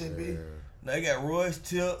Sparta bro. shit be. Yeah. Now you got Royce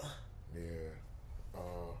Tip. Yeah.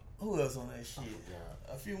 Who else on that shit?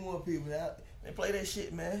 A few more people out. They play that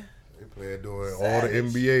shit, man. They play doing all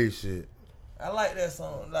Savage. the NBA shit. I like that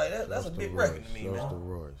song. Like that's Shouts a to big Royce. record to me, Shouts to man.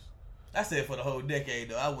 Royce. I said for the whole decade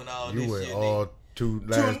though. I went all You this went shit. all nigga.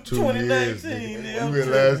 last 2 years. 2019, Nigga. nigga, You I'm went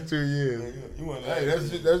tripping. last 2 years. You went Hey,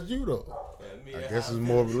 that's you though. Me, I how guess it's I'm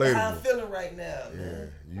more feeling- How I'm relatable. feeling right now, Yeah.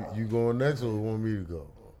 man. You going next or you want me to go?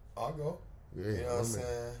 I'll go. Yeah. You know what I'm my man.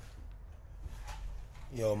 saying?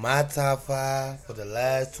 Yo, my top 5 for the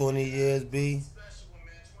last 20 years be,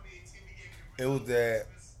 it was that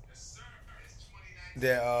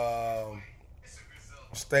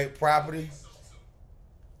state property.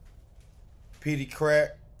 Petey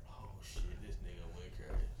Crack, Oh shit, this nigga went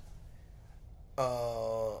crazy.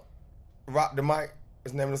 Rock the Mic.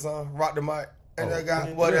 Is the name of the song? Rock the Mic. And Oh, that guy,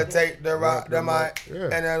 yeah. what it take to rock the mic. Yeah.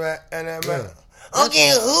 And that, Yeah.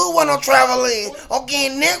 Again, who went on traveling?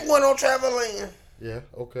 Again, Nick went on traveling Yeah,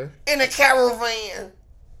 okay. in a caravan.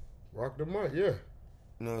 Rock the mic, yeah. You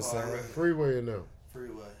know what I'm saying? Freeway in there.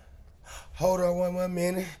 Freeway. Hold on one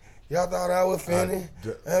minute. Y'all thought I was finished.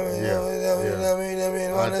 That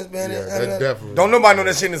definitely. Don't nobody know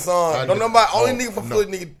that shit in the song. I Don't know. nobody. Only Oh, nigga from no.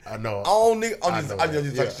 Philly nigga. I know. All nigga. I I'm know just that.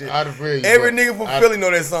 talking Yeah, shit. I'd feel you, Every but nigga from I- Philly know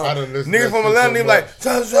that song. I done listened Nigga to from that Atlanta, shit nigga like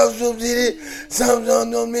so some did it, some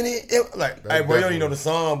no minute. Like, That hey, bro, you don't even know definitely- the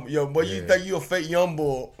song, yo, boy. You Yeah. think you a fake young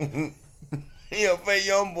boy? You a fake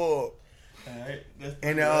young boy. Alright, that's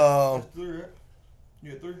And, three, uh, that's three, right?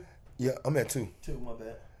 You at 3? Yeah, I'm at 2. 2, my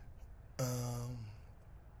bad.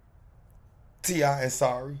 T.I. and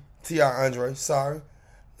Sorry. T.I. Andre, Sorry.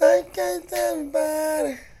 Like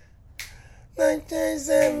everybody. Like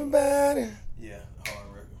everybody. Yeah, hard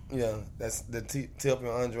record. Yeah, that's the Tip and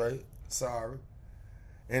Andre, Sorry.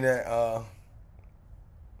 And that,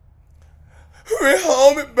 we're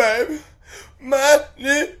home, baby. My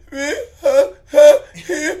name is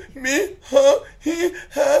me, the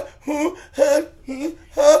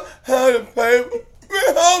paper.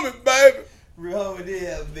 We're home, baby. Real Homie did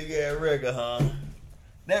have a big ass record, huh?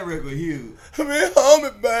 That record huge. We're home,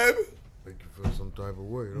 baby. Make you feel some type of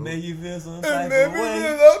way, though. Make you feel some And type maybe of way.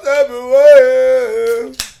 there's no type of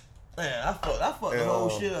way. Man, I fucked the whole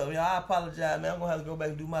shit up. Yeah, I apologize, man. I'm gonna have to go back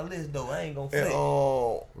and do my list though. I ain't gonna And, fake.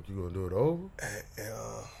 What, you gonna do it over? and,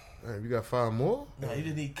 Man, you got 5 more? No, you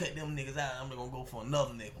just need to cut them niggas out. I'm gonna go for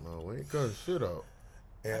another nigga. No, we ain't cutting shit out.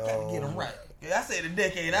 I gotta get them right. Yeah, I said the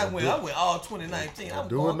decade I went all 2019. I'm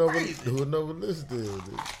Do going another, crazy. do another list then.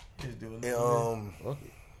 Dude. Just do it. Fuck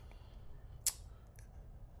it.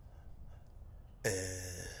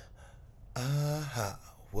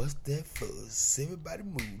 What's that fuzz? Everybody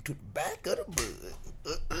move to the back of the bus.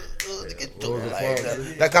 Get to what was it the like song, that.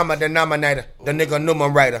 dude? That come the denominator, the nigga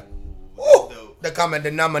numerator. dope. That come the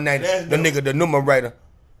denominator, That's the dope. nigga the numerator.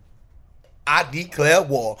 I declare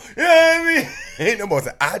war. You know what I mean? Ain't no more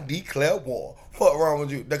say I declare war. Fuck wrong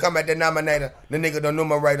with you? They come at the denominator, the nigga the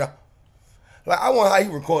numerator. Like I want how he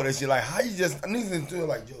record that shit. Like how you just I'm listening to it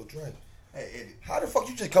like Joe Drake. Hey, Eddie. How the fuck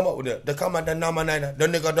you just come up with that? They come at the denominator, the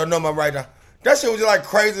nigga the numerator. That shit was just like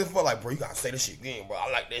crazy as fuck. Like bro, you gotta say this shit again, bro.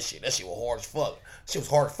 I like that shit. That shit was hard as fuck. Shit was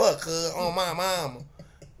hard as fuck, cuz on my mama.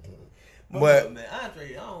 But- look, man,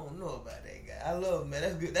 Andre, I don't know about that guy. I love him, man.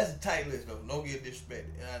 That's good. That's a tight list, though. Don't get disrespected.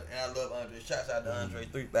 And I love Andre. Shouts out to Andre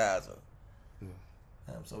 3000.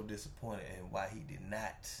 I'm so disappointed in why he did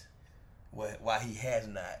not, why he has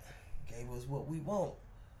not gave us what we want.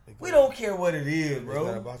 We don't care what it is, It's not bro.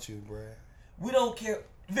 about you, Brad. We don't care.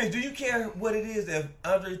 Vic, do you care what it is if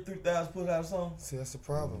Andre 3000 puts out a song? See, that's the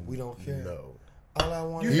problem. We don't care. No. All I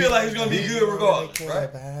want You is feel like it's gonna be good regardless,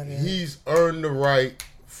 right? He's earned the right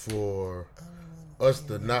for us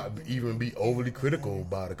to not even be overly critical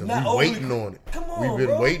about it because Not we overly waiting on it. Come on, We've been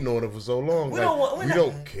bro. waiting on it for so long. We Like, don't want- we we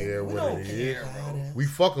don't not- care we what don't it care, is. bro. We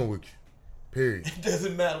fucking with you. Period. It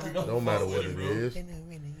doesn't matter. We gonna No matter fuck what with it bro. is.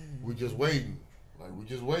 We just waiting. Like we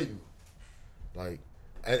just waiting. Like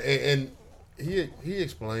and he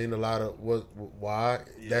explained a lot of why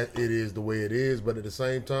that it is the way it is, but at the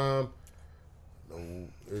same time, no,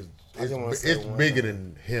 just wanna say it's one bigger thing.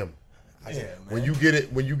 than him. Yeah, man. When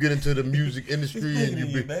you get into the music industry It's and bigger you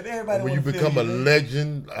than you, baby. Everybody when you wanna feel become you, a man.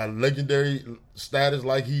 legend, a legendary status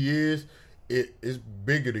like he is, it's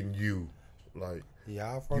bigger than you. Like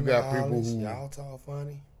Y'all from You the got people islands, who- y'all talk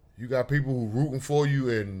funny. you got people who rooting for you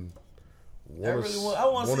and I want really want. I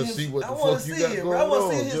want to see, what I the want fuck to you see got it, going bro. I want on.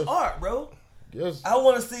 to see his Just- art, bro. Just I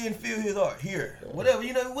want to see and feel his art here. Whatever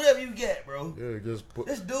whatever you get, bro. yeah, just put.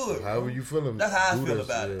 Let's do it. However bro. you feeling. That's how I do feel this,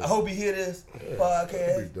 about it. yeah. I hope he hear this that'd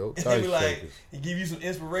podcast. be dope. And Tight he like shakers. he give you some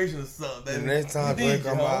inspiration or something. The baby. next time We need Drake you,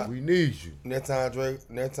 come homie. out, We need you. next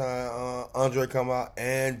time Andre come out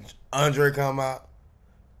and Andre come out,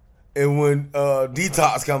 and when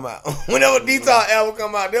Detox come out, whenever Detox album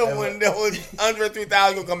come out, that was Andre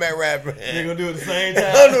 3000 gonna come back rapping. They gonna do it at the same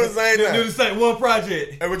time. Gonna do it at the same They time. do the same one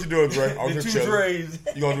project. Hey, what you doing, Dre? I'm The just two chilling. Dre's.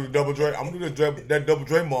 You gonna do the double Dre? I'm gonna do that double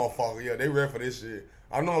Dre motherfucker. Yeah, they ready for this shit.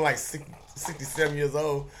 I know I'm like 67 years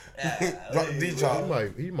old. Drop the hey,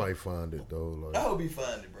 Detox. He might find it though. I Like hope he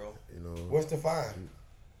find it, bro. you know, What's the fine?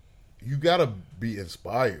 you gotta be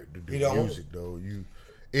inspired to do He don't. music though.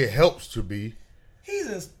 It helps to be.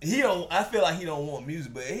 He don't. I feel like he don't want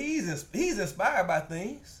music, but he's inspired by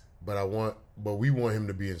things. But we want him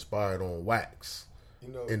to be inspired on wax.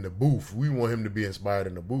 in the booth. We want him to be inspired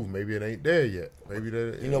in the booth. Maybe it ain't there yet. Maybe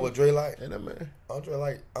that. You know what Dre like? Ain't that man? Andre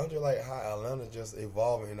like how Atlanta just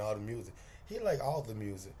evolving in all the music. He like all the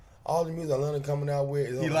music. All the music Atlanta coming out with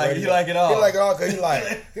is on the radio. He like it all. He like it all because he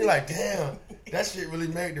like, damn, that shit really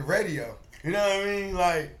made the radio. You know what I mean?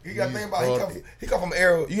 Like, you got to think about it. He come from an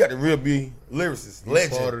era, you got the real B lyricist, He's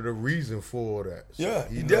legend. part of the reason for that. So Yeah,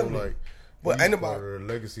 he know, definitely. like, But he's ain't part nobody. of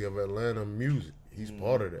the legacy of Atlanta music. He's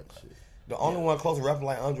part of that shit. The only one close to rapping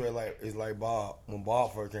like Andre is like Bob. When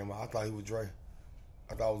Bob first came out, I thought he was Dre.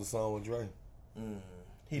 I thought it was a song with Dre.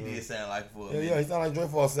 He did sound like for a Yeah, minute. he sounded like Dre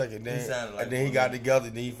for a second. Then, sounded like and then he one. got together.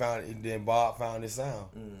 Then Bob found his sound.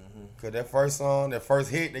 Cause that first song, that first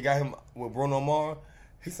hit, they got him with Bruno Mars.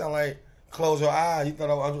 He sound like "Close Your Eyes." You thought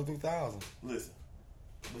that was Andre 3000. Listen,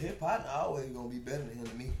 but his partner always gonna be better than him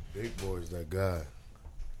to me. Big Boy's that guy.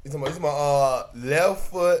 He's my left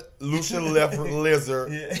foot, Lucia left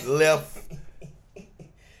lizard, Yeah. left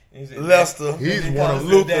He said, Lester. He's He one calls of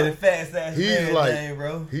him Luther. Daddy Fast Ass He's man like name,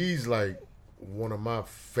 bro. he's like one of my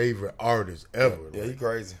favorite artists ever. Yeah, he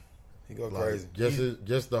crazy. He go like, crazy.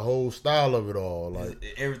 Just the whole style of it all. Like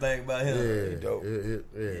Everything about him. yeah, dope.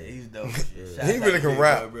 yeah. He's dope. Shit. He really can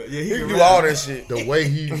rap. Bro. Yeah, He can rap. do all that shit. The way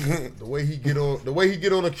he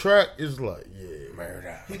get on the track is like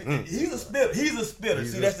He's a spitter. He's a spitter.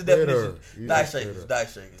 He's See, a that's the spitter. definition. He's Die a shakers. spitter. Die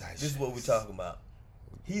shakers. This is what we're talking about.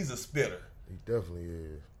 He's a spitter. he definitely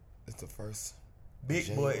is. It's the first.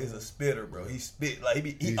 Big Boy is a spitter, bro. He spit like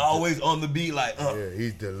he He's always on the beat, like Yeah,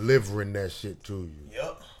 he's delivering that shit to you.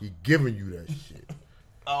 Yep. He giving you that shit.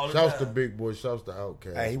 All the Shouts to time. Big Boy. Shouts to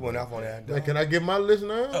Outkast. Hey, he went off on that. Man, can I get my list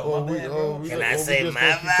now? Oh, my bad, bro. Can I say just my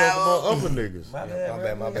gonna keep talking about vowel? upper niggas. My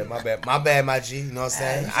My bad, my G. You know what I'm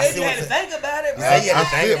saying? You said you had to think about it, bro. Yeah, you had to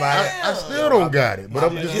think about it. I still don't got it, but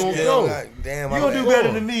I'm just gonna go. Damn, You my gonna bad. do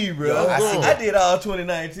better than me, bro. Yo, I did all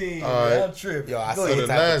 2019. All Bro. right. I'm tripping. Yo, I Go see For ahead. the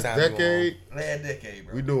type of last time you decade, Last decade,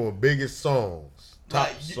 bro. we doing biggest songs. Top,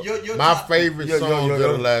 Like, your my top- favorite yo, songs yo, of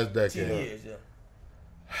yo. the last 10 decade. years, yeah.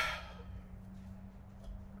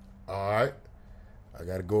 All right, I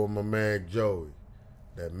gotta go with my man Joey.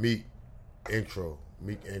 That Meek intro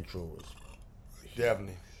was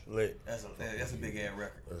Definitely lit. That's a big ass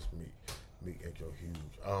record. that's Meek intro huge.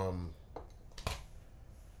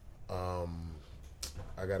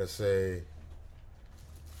 I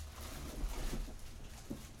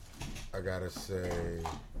gotta say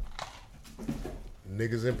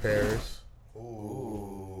Niggas in Paris.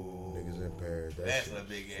 Ooh. Niggas in Paris. That's shit a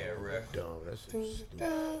big ass record. dumb. That shit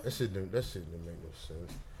stupid. That shit didn't make no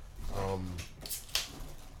sense.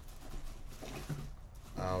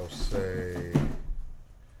 I'll say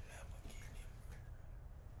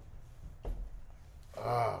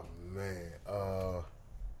man.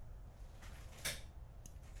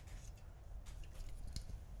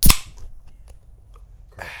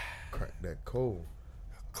 Crack that cold.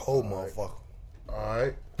 Cold motherfucker. All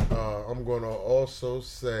right. I'm gonna also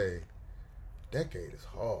say decade is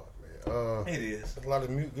hard, man. It is. There's a lot of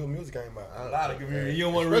good music came out. A lot of good music. You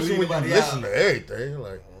don't want to Especially really when you anybody listen out. to everything.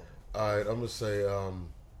 Like, all right, I'm gonna say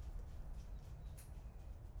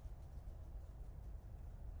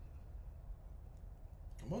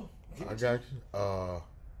Come on. I got you.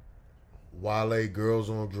 Wale, Girls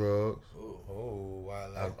on Drugs. Oh,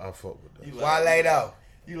 Wale. I fuck with that. You Wale though.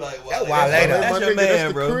 You like That Wale? Wale, though. That's My your nigga, man, that's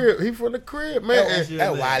the bro. crib. He from the crib, man. That's And- your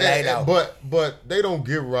That man. Wale though. But they don't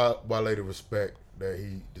give Wale the respect that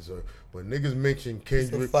he deserves. When niggas mention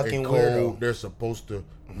Kendrick fucking and Cole, weirdo. they're supposed to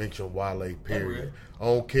mention Wale, real. period. I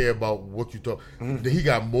don't care about what you talk. He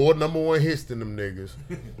got more #1 hits than them niggas.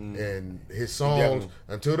 And his songs, Definitely.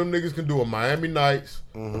 until them niggas can do a Miami Nights,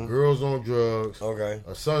 a Girls on Drugs, Okay.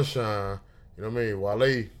 a Sunshine, you know what I mean?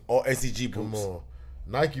 Wale, Or SCG come boots. on.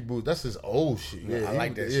 Nike boots, that's his old shit. Yeah, I he-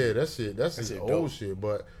 like that Yeah, shit. that's it. That's his shit old dope. shit.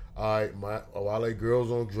 But all right, my Wale,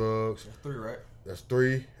 Girls on Drugs. That's 3, right? That's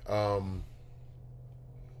 3.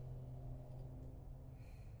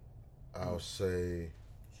 I'll say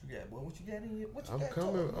What you got, boy? What you got in here? What you I'm got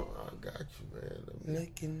coming. going? I got you, man.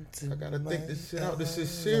 Look into I gotta think my this shit out. This is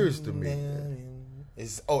serious to me.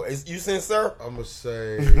 It's you saying sir? I'm gonna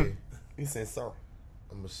say. You saying sir?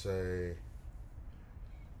 I'm gonna say.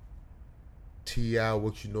 T.I.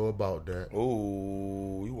 What you know about that?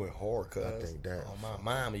 Ooh, you went hard, cuz. I think that. On my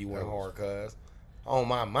mama, you went that was- hard, cuz. On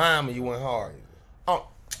my mama, you went hard. On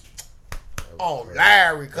That was on crazy.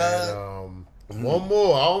 Larry, cuz. And, one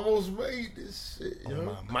more. I almost made this shit. You know?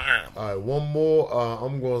 On my mama. All right, one more. I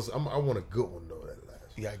want a good one though. That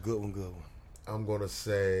last. You got a good one, good one. I'm gonna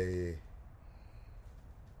say.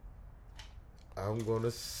 Come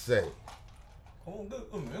on,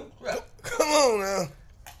 good, man. Rap. Come on now.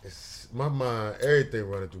 It's my mind. Everything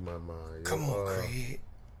running through my mind. Come on, Craig.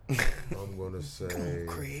 I'm gonna say. Come on,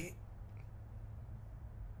 Craig.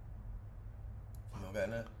 You don't got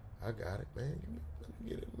nothing? I got it, man. Let me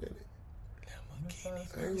get it a minute.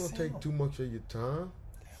 Lamborghini. I ain't gonna take too much of your time.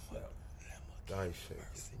 Dice shaker,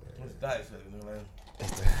 man. What's dice shaking, man?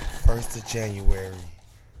 It's the 1st of January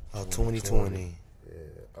of 2020.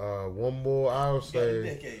 Yeah. One more. I'll You got a say.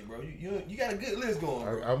 decade, bro. You got a good list going,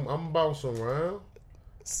 bro. I'm bouncing around.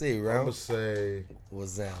 See, I'm right? gonna say.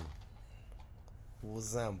 What's that?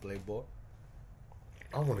 What's that, Playboy?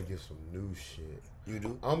 I want to get some new shit. You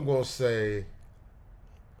do? I'm gonna say.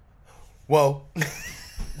 Whoa. I'm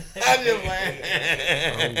just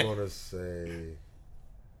I'm gonna say.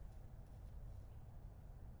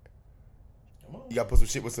 You gotta put some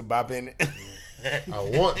shit with some bop in it. I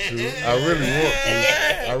want to. I really want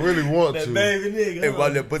to. I really want That to. baby nigga. Hey,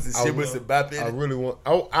 while they put some shit with some bop in I it. really want.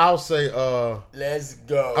 I'll say. Let's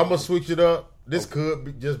go. I'm gonna switch it up. This could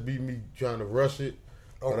be, just be me trying to rush it,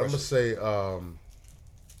 but I'm gonna say.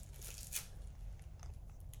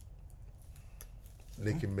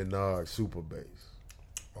 Nicki Minaj Super Bass.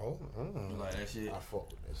 Oh, You like that shit? I fuck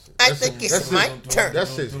with that shit. I think it's my turn. That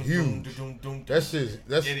shit's huge. That shit's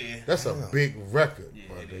It is. that's a big record, Yeah,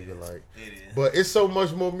 my it nigga. is. Like, It is. but it's so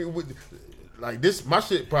much more. Like this, my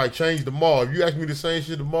shit probably changed tomorrow. If you ask me the same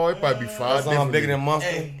shit tomorrow, it probably be five. That song different bigger than niggas. Monster.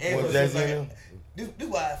 Hey, Was look, that it's like- in? This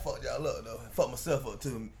why I fucked y'all up though. Fuck myself up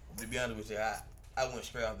too. To be honest with you, I went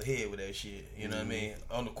straight off the head with that shit. You know what I mean?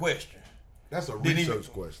 On the question. That's a Didn't even-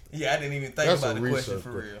 research question. Yeah, I didn't even think That's about a the question research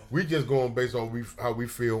for question. real. We just going based on how we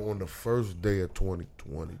feel on the first day of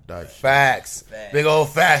 2020. Dice. Facts. Facts. Big old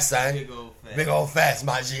facts, son. Big old fact. Big old facts,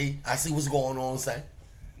 my G. I see what's going on, son.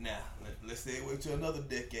 Now, let's segue to another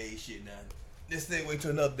decade shit now. Let's segue to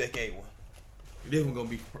another decade one. This one gonna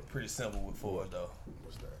be pretty simple for us though.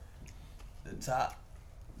 What's that?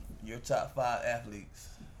 Your top 5 athletes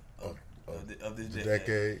of this decade.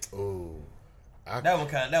 Decade. Oh. That one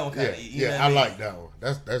kind of Yeah, you know what I mean? like that one.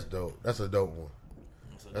 That's dope. That's a dope one.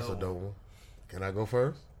 That's a dope one. Can I go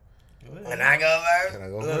first? Go ahead. When I go first. Can I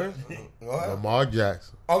go first? Go ahead. Lamar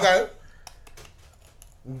Jackson, Okay.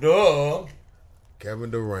 Duh.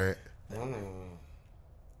 Kevin Durant. Not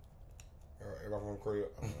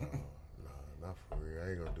for real. I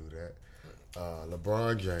ain't gonna do that.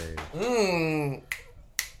 LeBron James.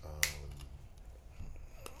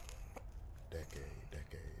 Decade.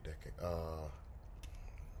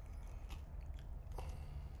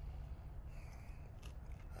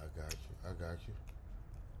 I got you.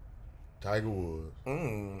 Tiger Woods.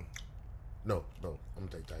 No. I'm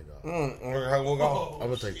gonna take Tiger out. I'm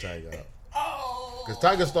gonna take Tiger out. Because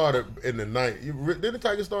Tiger started in the 90s. Didn't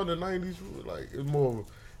Tiger start in the 90s? Like, it's more of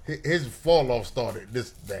his fall off started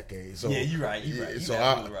this decade. So Yeah, you're right. You're right. So You're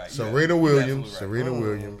absolutely right. Serena You're Williams. absolutely right. Serena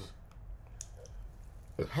Williams.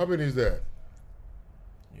 How many is that?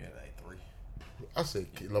 Yeah, like 3. I said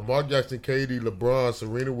Lamar Jackson, KD, LeBron,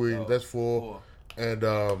 Serena Williams. That's 4. 4.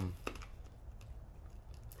 And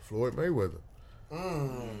Floyd Mayweather.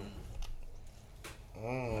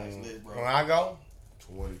 Nice list, bro. When I go,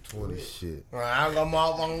 2020 shit. when I go,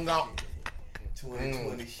 motherfucking go.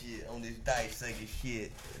 2020 shit on this dice second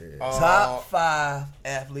shit. Yeah. Top 5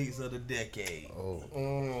 athletes of the decade.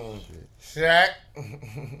 Oh, shit. Shaq.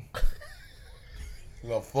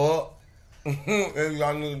 The fuck? If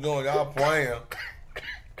y'all niggas doing, y'all playing.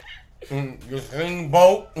 You sing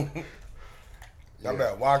boat. Y'all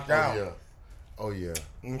better watch out. Oh, yeah.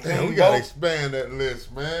 Mm, Damn, we boat. gotta expand that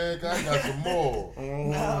list, man. I got some more.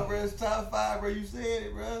 Nah, bro, it's top 5, bro. You said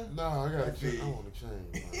it, bro. Nah, I gotta change. I wanna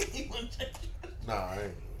change. You wanna change? Nah, I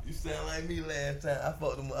ain't. You sound like me last time. I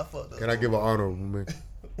fucked them. Can I give an honorable mention?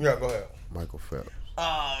 Yeah, go ahead. Michael Phelps.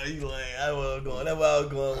 Oh, you lame. That's where I was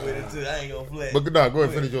going with it too. I ain't gonna flex. But nah, go ahead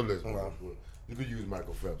and finish your list. Okay. You can use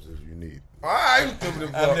Michael Phelps if you need. All right, you stupid as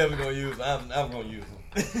I'm fuck. never gonna use him. I'm gonna use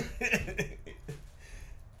him.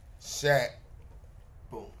 Shaq.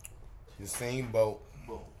 Boom. You seen boat.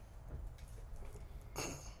 Boom.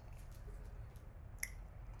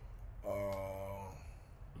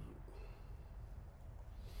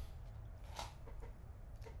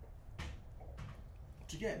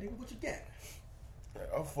 What you got, nigga? What you got?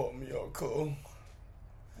 I'll fuck me up, cool.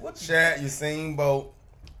 What you Shaq, you seen boat.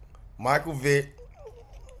 Michael Vick.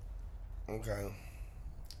 Okay.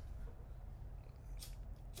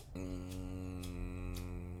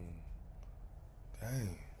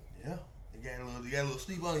 Dang. Yeah. You got a little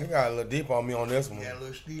sleep on You you. got a little deep on me on this one. You got a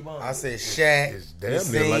little sleep on you. I said Shaq. It's you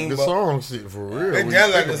damn near like seen the boat. song shit for real. It when damn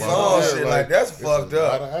you like think the about song it. shit, like, that's it's fucked a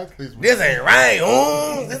lot up. of athletes with- This ain't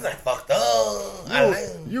right. This ain't fucked up.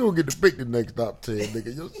 You don't get to pick the next top 10,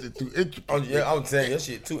 nigga. Your shit too intricate. Oh yeah, I'm telling you, your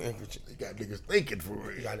shit too intricate. You got niggas thinking for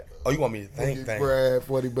real. You got it. Oh, you want me to think? Get Think. Brad,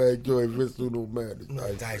 40 bag joy, Vince no Madness.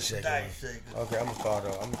 No, dice shaker. Dice shaker. Okay, I'm gonna start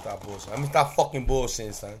though. I'm gonna stop bullshit. I'm gonna stop fucking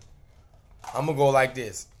bullshitting, son. I'm gonna go like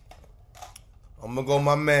this. I'm gonna go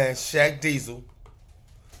my man Shaq Diesel,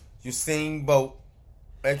 Usain Bolt,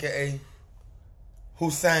 aka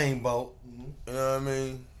Hussein Bolt. You know what I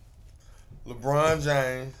mean? LeBron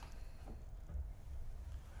James,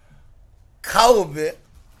 Kobe,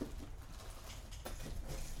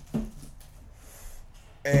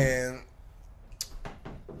 and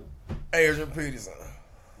Adrian Peterson.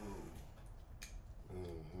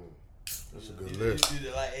 That's a good You list. do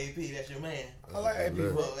like AP, that's your man. I like AP,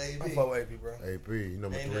 List. bro. Fuck AP. I fuck with AP, bro. AP,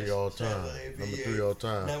 number Ain't 3 that all shit time. with AP, Number yeah. 3 all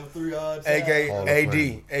time. Number 3 all time. Hall AKA of AD,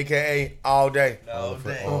 Fame. AKA all day. All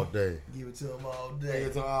day. All day. Give it to him all Nigga day.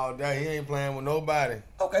 talking all day. He ain't playing with nobody.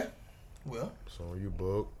 Okay. Well, It's on you,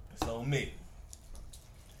 Book. it's on me.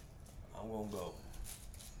 I'm gonna go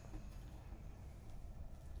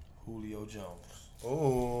Julio Jones.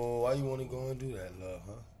 Oh, why you want to go and do that, love,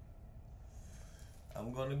 huh?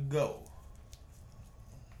 I'm gonna go.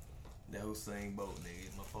 That Hussein Bolt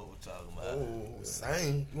nigga, my folk was talking about. Oh,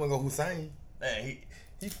 Hussein. You want to go Hussein? Man,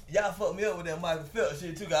 y'all fucked me up with that Michael Phelps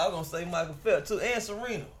shit too. 'Cause I was gonna say Michael Phelps too, and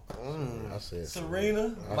Serena. I said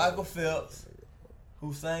Serena, Michael Phelps,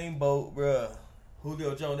 Hussein Bolt, bruh.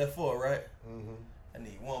 Julio Jones, that 4, right? Mm-hmm. I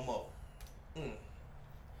need one more. Nigga,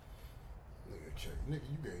 check. Nigga,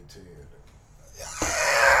 you gave 10.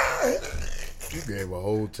 You gave a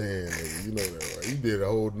whole 10, nigga. You know that, right? You did a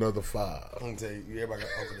whole another 5. I'm going to tell you, everybody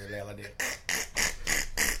got over there like that.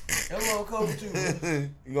 I'm gonna Kobe too. Bro.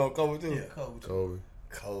 You going to cover too? Yeah, Kobe too. Kobe.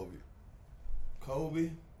 Kobe. Kobe,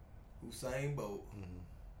 Usain Bolt,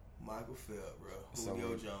 Michael Phelps, bro.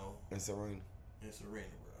 Julio Serena. Jones, And Serena. and Serena,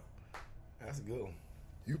 bro. That's a good one.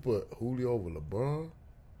 You put Julio over LeBron?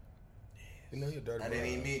 You know you're dirty. I didn't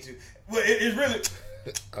bro. even mean to. Well, it's really.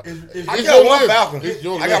 It's I It's got your one list. Falcon. It's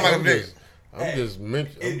your I got list. Michael Vick. I'm just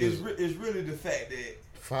mentioning. it's really the fact that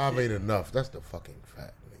 5 ain't enough. That's the fucking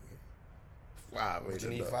fact, nigga. 5 ain't You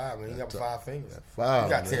need enough. 5, man. You got That 5 fingers. That 5, You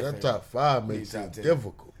got man. 10 That fingers. top 5 You makes need it top 10.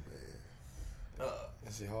 difficult, man.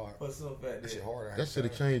 That shit hard. for some fact That shit that hard. That should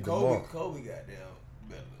have changed the Kobe mark. got down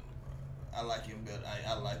better than LeBron. I like him better.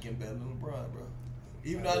 I like him better than LeBron, bro.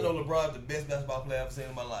 Even though I know LeBron's the best basketball player I've ever seen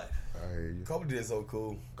in my life. I hear you. Kobe did so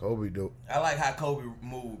cool. Kobe, do I like how Kobe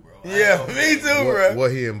moved, bro. Yeah, me too, bro.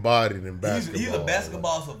 what he embodied in basketball. He's a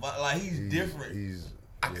basketball survivor. Like he's different.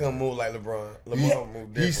 I couldn't move like LeBron. LeBron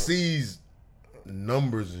moved different. He sees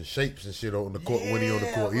numbers and shapes and shit on the court when he on the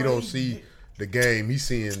Yeah, court. He bro, don't see the game. He's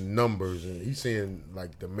seeing numbers and he's seeing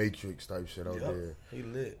like the Matrix type shit out Yep. there. He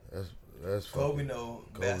lit. That's Kobe fucking- know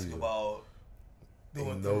Kobe's a- basketball. He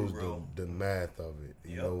Doing knows through, bro. the math of it.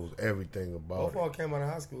 He Yep. knows everything Both about of them came out of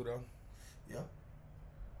high school, though. Yeah,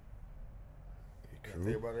 it.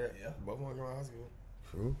 Think about that. Yeah. Both of them came out of high school.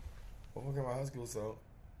 True. Both of them came out of high school, so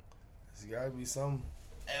there's got to be something.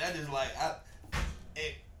 and I just like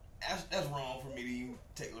that's wrong for me to even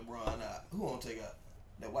take LeBron out. Who gonna take out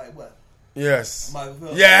that white boy? Yes. Michael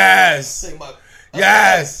Phelps. Yes. Take Michael.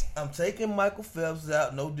 Yes. I'm taking Michael Phelps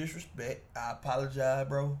out. No disrespect. I apologize,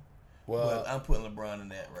 bro. Well, But I'm putting LeBron in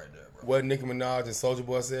that right there, bro. what Nicki Minaj and Soulja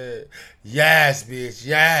Boy said, yes, bitch,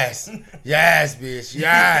 yes. Yes, bitch,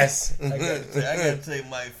 yes. I gotta take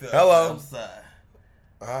Mike Phelps. Hello. I'm sorry.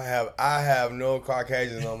 I have no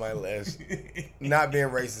Caucasians on my list. Not being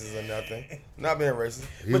racist or nothing. Not being racist.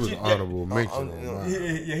 He But was you- honorable mention I'm- on you know, mine.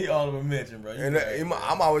 Yeah, he honorable mention, bro. You And right,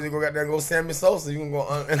 I'm always gonna go out there and go Sammy Sosa. You gonna go?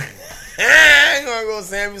 I ain't gonna go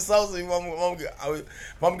Sammy Sosa. If I'm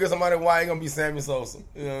gonna get somebody white, it's gonna be Sammy Sosa.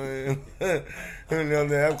 You know what I mean? You know,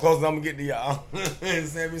 that's close as I'm gonna get to y'all.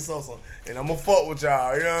 Sammy Sosa, and I'm gonna fuck with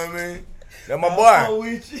y'all. You know what I mean? That's my I'm boy.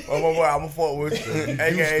 with you. Oh my boy, I'm gonna fuck with you. He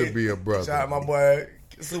AKA, used to be a brother. shout out my boy,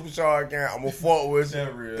 Supercharged gang. I'm gonna fuck with you.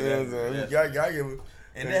 That's real, You know what I'm that's saying? real, You gotta give it.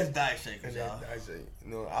 And that's dice shakers, And y'all. that shit.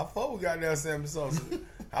 You know, I fuck with goddamn Sammy Sosa.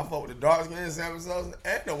 I fuck with the dark skinned Sammy Sosa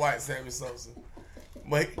and the white Sammy Sosa.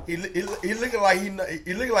 But he looking like he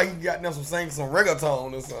looking like he got them some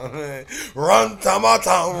reggaeton or something. Run to my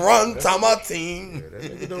town, run to my team. Yeah,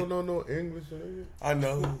 that nigga don't know no English. Nigga. I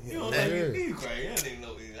know. You don't Yeah. think you crazy? I didn't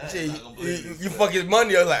know this. Shit, I'm not gonna believe this. you fuck his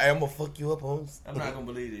money. I was like, hey, I'm gonna fuck you up, Holmes. I'm not gonna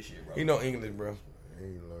believe this shit, bro. He know English, bro. He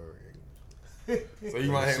ain't learn English. So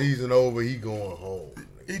you might have. Season over, he going home.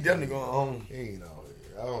 Nigga. He definitely going home. He ain't out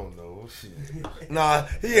here. I don't know. Shit. Nah,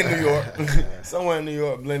 he in New York. Somewhere in New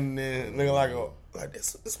York, blending in, looking like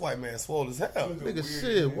this white man swole as hell. Nigga,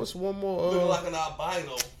 shit. What's one more? Looking like an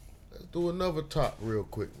albino. do another top real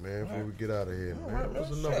quick, man, before we get out of here, man. right, What's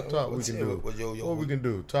man. another Shit. top we What's can your- do? what's your- What we can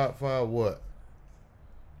do? Top 5 what?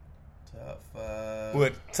 Top 5.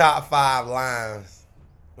 With top 5 lines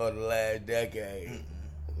of the last decade.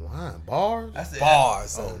 Line bars? I said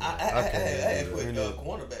Bars. Oh, I can't had do put that.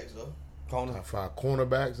 cornerbacks though. Corner. Top 5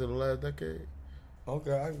 cornerbacks of the last decade?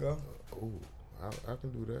 Okay, I can go. Ooh, I can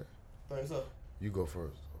do that. Think so? You go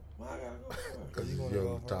first. Why I gotta go first? Because you it's wanna your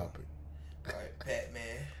go first. topic. All right, Pat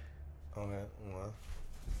Man, Okay, one.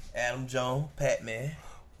 Adam Jones, Pat Man.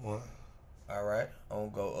 One. All right, I'm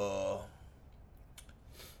gonna go.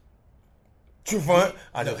 True Front.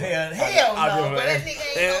 I No, just hell I no, just- bro. That nigga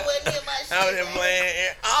ain't nowhere near my shit. I was just man. playing.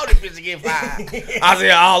 And all the bitches get fired. I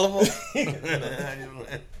said all of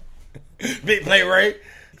them. Big play Ray.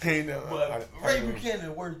 You know, But Ray Buchanan,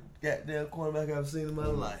 the worst goddamn cornerback I've seen in my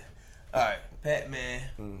life. All right, Pat Man,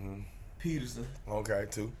 Mm-hmm. Peterson, Okay,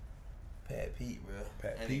 two. Pat Pete, bro.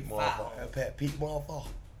 Pat And Pete he motherfucker. fouled. Pat Pete motherfucker.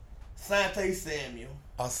 Sante Samuel,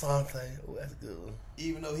 Asante. Oh, that's good.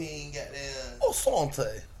 even though he ain't got that,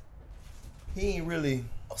 Asante. he ain't really.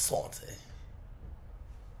 Asante.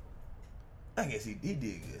 I guess he did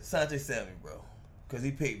good. Sante Samuel, bro, because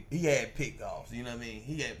he had pick offs. You know what I mean?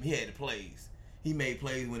 He had the plays. He made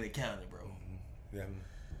plays when it counted, bro. Yeah.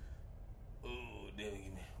 Ooh, then give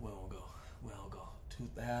me where I'm go.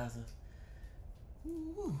 2000.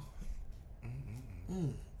 Ooh.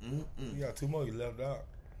 You got two more you left out.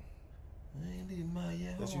 I ain't leaving mine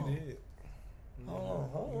yet. Yes, you Hold on. did.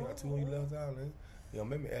 Hold You on. got two more you left out, man. You gonna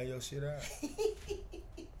make me add your shit out.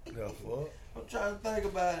 The fuck? I'm trying to think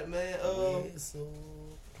about it, man. So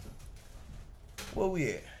Where we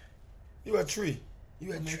at? you a tree.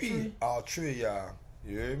 You a I'm a tree. tree. All tree, y'all.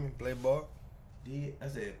 You hear me? Play ball. I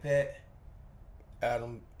said Pat.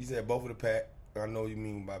 Adam, you said both of the Pat. I know you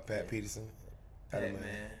mean by Pat Peterson. Pat Adam,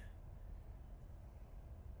 man.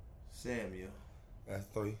 Samuel. That's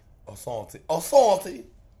three. Asante.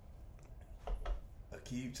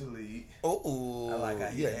 Akeem Talib. Oh, I like how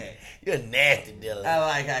he act. You're a nasty dealer. I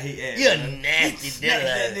like how he acts. You're bro. a nasty Snatch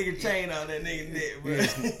that dealer. nigga chain on that nigga neck,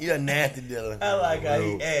 bro. You're a nasty dealer. I like how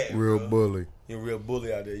he act, Real bro. bully. You're a real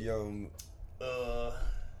bully out there, young.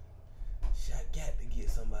 Shit, I got to get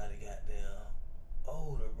somebody goddamn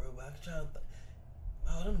older, bro. But I'm trying to think.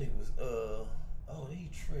 Oh, them niggas, they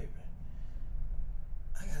tripping.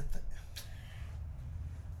 I gotta think.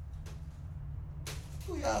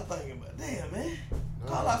 Who y'all thinking about? Damn, man.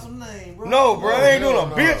 Call out some names, bro. No, bro, I ain't doing hell a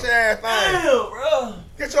no. bitch ass thing. Damn, bro.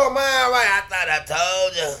 Get your mind right. I thought I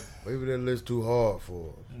told you. Maybe that list too hard for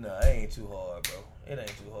us. No, it ain't too hard, bro. It ain't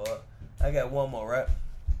too hard. I got one more, right?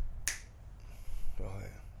 Go ahead.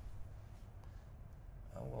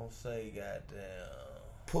 I'm gonna say, goddamn,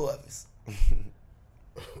 Puffs.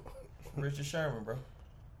 Richard Sherman, bro.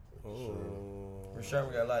 Oh. Richard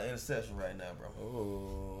Sherman got a lot of interception right now, bro.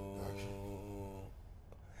 Oh.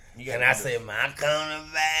 You Can gotta I do say this. my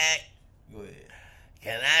cornerback? Go ahead.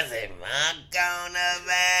 Can I say my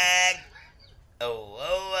cornerback?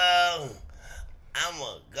 Oh. I'm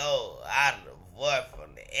gonna go out of the void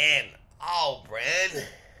from the end. Auburn,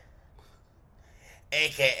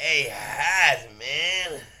 a.k.a.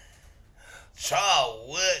 Heisman, Charles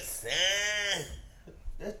Woodson.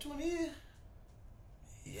 That's 20 years.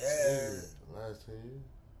 Yeah. Last 10 years?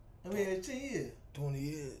 I mean, it's 10 years. 20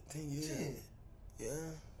 years, 10 years. 10. Yeah.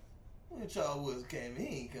 When Charles Woods came in,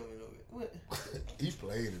 he ain't coming over. What? He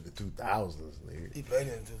played in the 2000s, nigga. He played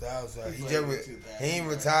in 2000. He He played in just 2000, he ain't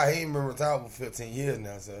right. retired. He ain't been retired for 15 years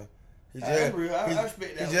now, sir. He I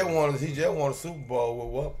respect that He just one. won a Super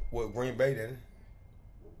Bowl with Green Bay, didn't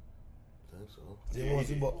I think so. he? He won a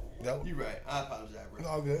Super Bowl. That You right. I apologize, was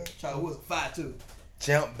bro. all good. Charles Woods 5'2".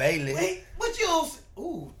 Champ Bailey. Wait, what you don't s-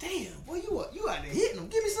 ooh, damn. Boy, you out there hitting him.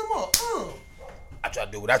 Give me some more. I try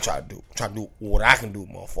to do what I try to do. Try to do what I can do,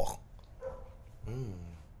 motherfucker.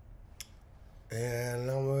 And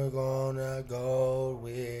I'm gonna go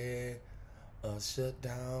with a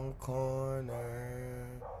shutdown corner.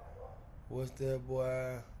 What's that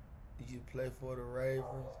boy? You play for the Ravens?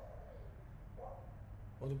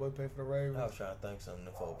 What's the boy play for the Ravens? I was trying to think something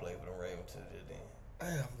before play for the Ravens to just then.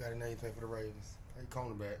 I forgot his name. He played for the Ravens. He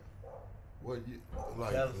cornerback. What, you,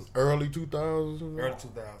 like That was- early 2000s? Early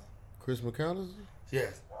 2000. Chris McAllister?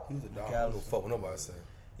 Yes. He was a dog. I don't give a fuck what nobody said.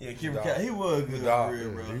 Yeah, He's a Kimber dog. Cal, he was good dog. for real,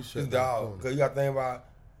 bro. Yeah, he He's shut a down dog. corner. Because you got to think about,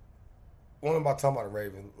 one about talking about the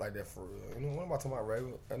Ravens like that for real. You know, one about talking about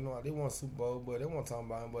Ravens. I know they won a Super Bowl, but they weren't talking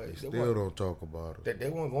about him. But They they still weren't, don't talk about it. they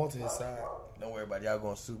weren't going to his side. Don't worry about it. Y'all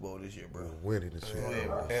going to Super Bowl this year, bro. Winning the shit. Yeah,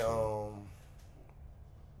 bro.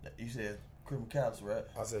 And You said Chris McAllister, right?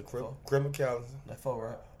 I said Chris Four. McAllister, That's 4,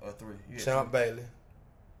 right? Or 3? Yeah, Champ Bailey,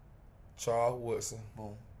 Charles Woodson,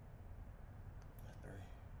 Boom.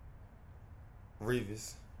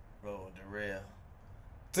 Revis. Bro, Darrell.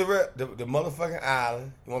 The motherfucking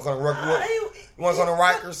island. You want to come to Rikers? You want to come to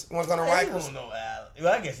Rikers? You want to come to He Rikers? wasn't no Allen.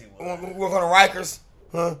 Well, I guess he You was. want to come to Rikers?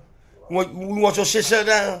 Huh? We want your shit shut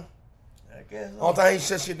down? I guess. Only time he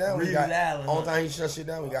shut shit down, Reeves Island, only huh? time he shut shit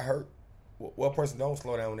down, we got hurt. What person don't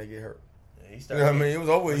slow down when they get hurt? Yeah, he You started. know what I mean? It was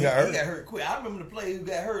over. He got hurt. He got hurt quick. I remember the play who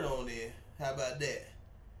got hurt on there. How about that?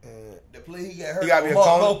 The play he got hurt. He got to be a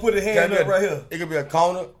Maul corner. put his hand up right here. It could be a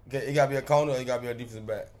corner. It got to be a corner. Or it got to be a defensive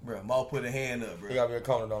back. Bro, Maul put a hand up, bro. It got to be a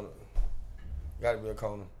corner, don't it? Got to be a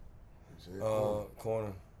corner.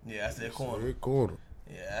 Corner. Yeah, I said corner. Red corner.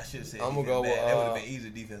 Yeah, I should have said. I'ma defensive go back. with, That would have been easy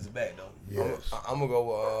defensive back though. Yes. I'm gonna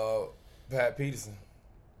go with Pat Peterson.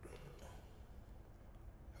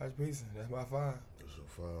 Patrick Peterson. That's my five. That's a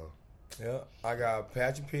foul. Yeah, I got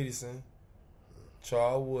Patrick Peterson,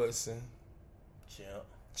 Charles Woodson,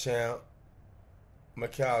 Champ,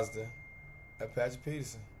 McAllister, and Patrick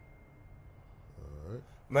Peterson. All right.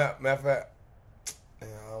 Matter of fact,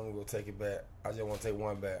 I'm gonna take it back. I just want to take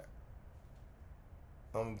one back.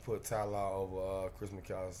 I'm gonna put Ty Law over Chris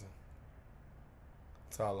McAllister.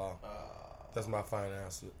 Ty Law. That's my final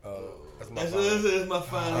answer. That's my final answer. That's my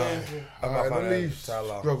final answer. All my right, final let me answer, Ty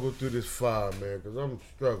Law. struggle through this five, man, because I'm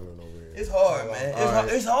struggling over here. It's hard, man. All right.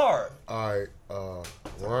 It's hard. All right,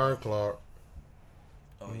 Ryan Clark.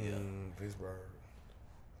 Oh yeah. Pittsburgh.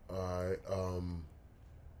 All right,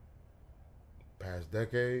 past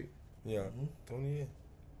decade. Yeah, 20 years.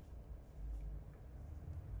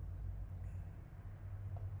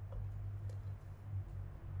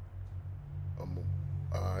 I'm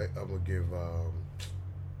gonna give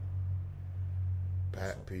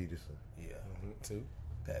Pat Peterson. Yeah. Two.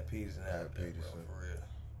 Pat Peterson. Pat out there, bro, Peterson. for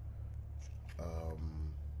real.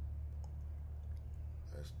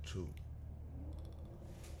 That's two.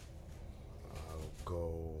 I'll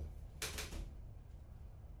go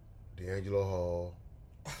D'Angelo Hall.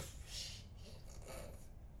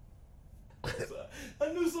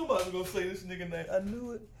 I knew somebody was gonna say this nigga name. I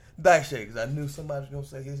knew it. Back shakers. I knew somebody was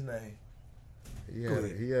gonna say his name. He Go had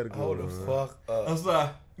ahead. he had a good Hold the one. fuck up. I'm sorry.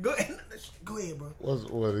 Go ahead. Go ahead, bro.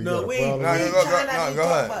 What he No, got a we ain't- problem we with? ain't trying not to go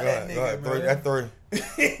talk ahead. about Go that ahead. nigga, Go ahead. bro. Three. That's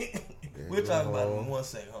three. We'll talk about it Hall. in 1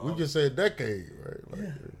 second. We just say a decade, right? Like,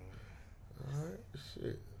 all right,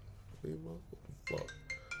 shit. Leave my fuck.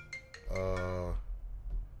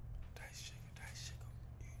 Dice shaker.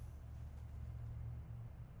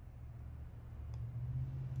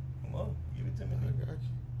 Come on, give it to me. I got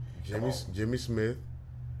you. Jimmy Smith.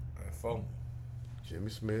 Four. Jimmy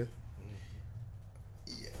Smith.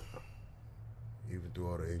 Yeah. Even through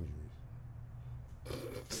all the injuries.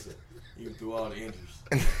 Even through all the injuries.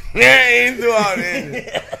 Yeah, he endured all the injuries.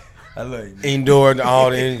 I love you, man. Endured all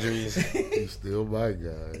the injuries. He's still my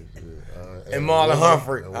guy. And Marlon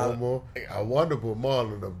Humphrey. And one more. I wanted to put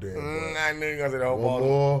Marlon up there. but I knew you gonna say the whole one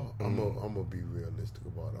ball. more. I'm gonna be realistic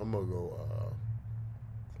about it. I'm gonna go.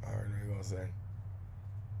 I already know you're gonna say.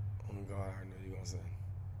 Oh my God, I already know you're gonna say.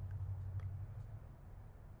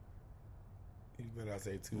 You better not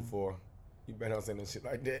say 2-4. You better not say no shit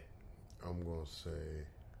like that. I'm gonna say.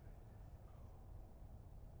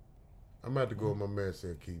 I'm about to go with my man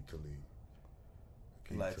said Akeem Talib.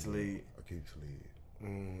 Like Talib. Akeem Talib.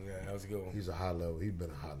 Yeah, that was a good one. He's a high level. He's been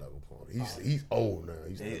a high level corner. He's old now.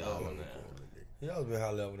 He's He's still a high old level now. corner, nigga. He always been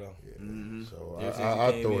high level though. Yeah. Mhm. So Ever since he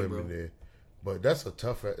I'll came throw in, him bro. in there. But that's a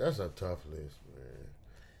tough list, man.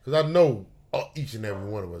 Because I know each and every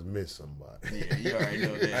one of us missed somebody. Yeah, you already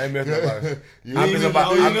know I that. ain't missed nobody. You I ain't missed miss-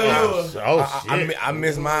 about- you I- know I- yours. Oh shit! I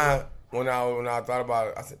missed mine when I thought about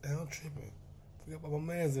it. I said, damn, I'm tripping. Forgot about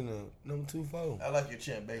my man's in the number 2-4. I like your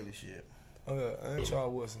Champ Bailey shit. Oh yeah, and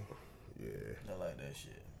Charles Woodson. Yeah. I like that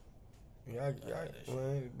shit. Yeah,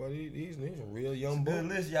 man, but he's a real young Good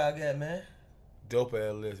boy. list y'all got, man. Dope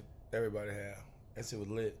ass list. Everybody have. That shit was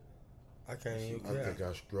lit. I can't even I care. think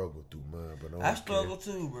I struggled through mine, but I struggle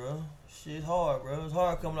too, bro. Shit's hard, bro. It's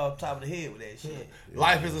hard coming off the top of the head with that shit.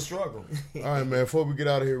 Life is a struggle. All right, man. Before we get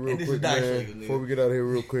out of here real And this is quick, Dice man. Shaker, nigga. Before we get out of here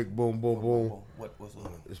real quick, boom, boom, boom. What's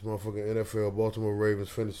up? This motherfucking NFL Baltimore Ravens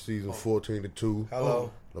finished season 14-2.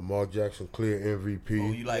 Hello. Lamar Jackson clear MVP.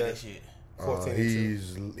 Oh, you like Yeah. that shit?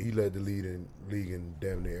 14-2. He led the league in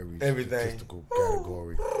damn near every Everything. statistical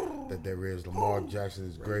category that there is. Lamar Jackson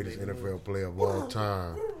is the greatest NFL player of all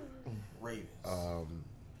time. Ravens.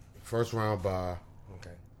 First round bye,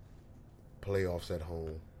 Okay. playoffs at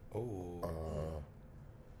home. Oh.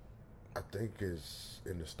 I think it's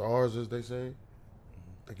in the stars, as they say.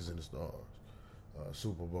 I think it's in the stars.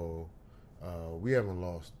 Super Bowl. We haven't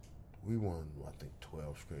lost. We won, I think,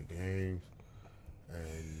 12 straight games.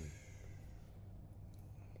 And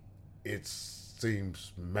it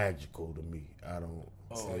seems magical to me. I don't.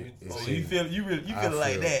 Oh, it you seems- feel you I feel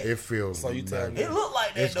like that? It feels. So you tell me- magical. It look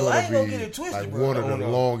like that It's though. I ain't gonna be get it twisted, like bro. one of the no.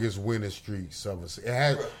 longest winning streaks of us. It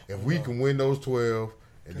has. If we can win those 12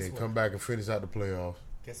 and then what? come back and finish out the playoffs,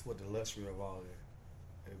 Guess what the luxury of all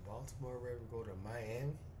that? If Baltimore ever go to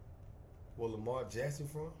Miami, where Lamar Jackson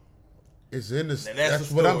from? it's in the. Now, That's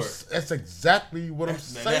the what I'm. story. That's exactly what I'm Now,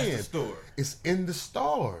 saying. that's the story. It's in the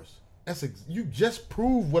stars. You just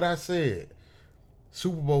proved what I said.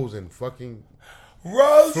 Super Bowl's in fucking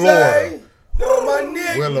Rose! Florida. That's my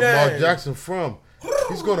nickname. where Lamar Jackson from.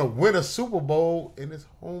 He's gonna win a Super Bowl in his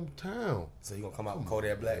hometown. So you gonna come out with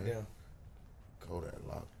Kodak Black then? Kodak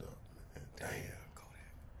locked up. Damn,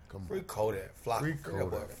 Kodak. Come Free on. Kodak. Flocka. Free Free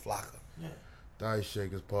that boy Kodak. Flocka. Dice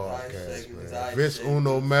Shakers podcast, Shakers, man. Dice Vince Shakers.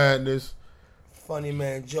 Uno Madness, Funny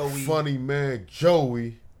man Joey. Funny Man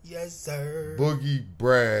Joey, Yes, sir. Boogie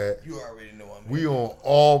Brad. You already know I'm We here. on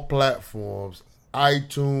all platforms: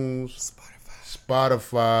 iTunes,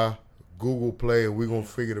 Spotify, Google Play, and we gonna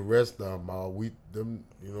figure the rest of them out.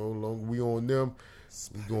 Long we on them,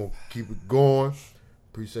 we gonna keep it going.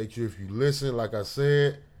 Appreciate you if you listen. Like I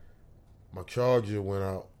said, my charger went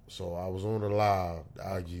out, so I was on the live,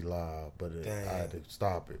 the IG live, but I had to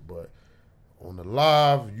stop it. But on the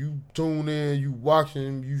live, you tune in, you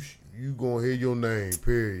watching, you gonna hear your name.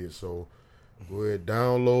 Period. So go ahead,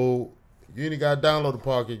 download. You ain't got to download the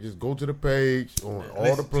podcast. Just go to the page on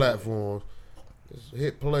all the platforms. Just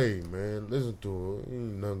hit play, man. Listen to it.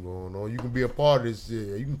 Ain't nothing going on. You can be a part of this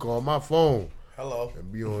shit. You can call my phone Hello. and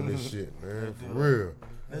be on this shit, man. For real.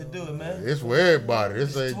 Let's do it, man. It's for everybody.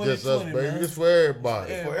 This It's ain't just us, 2020, baby. man. It's for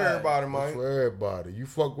everybody. It's For everybody, It's man. for everybody. You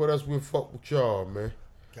fuck with us, we fuck with y'all, man.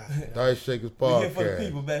 God, Dice Shakers We here for the Podcast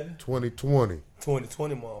people, baby. 2020.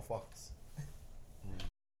 2020, motherfucker.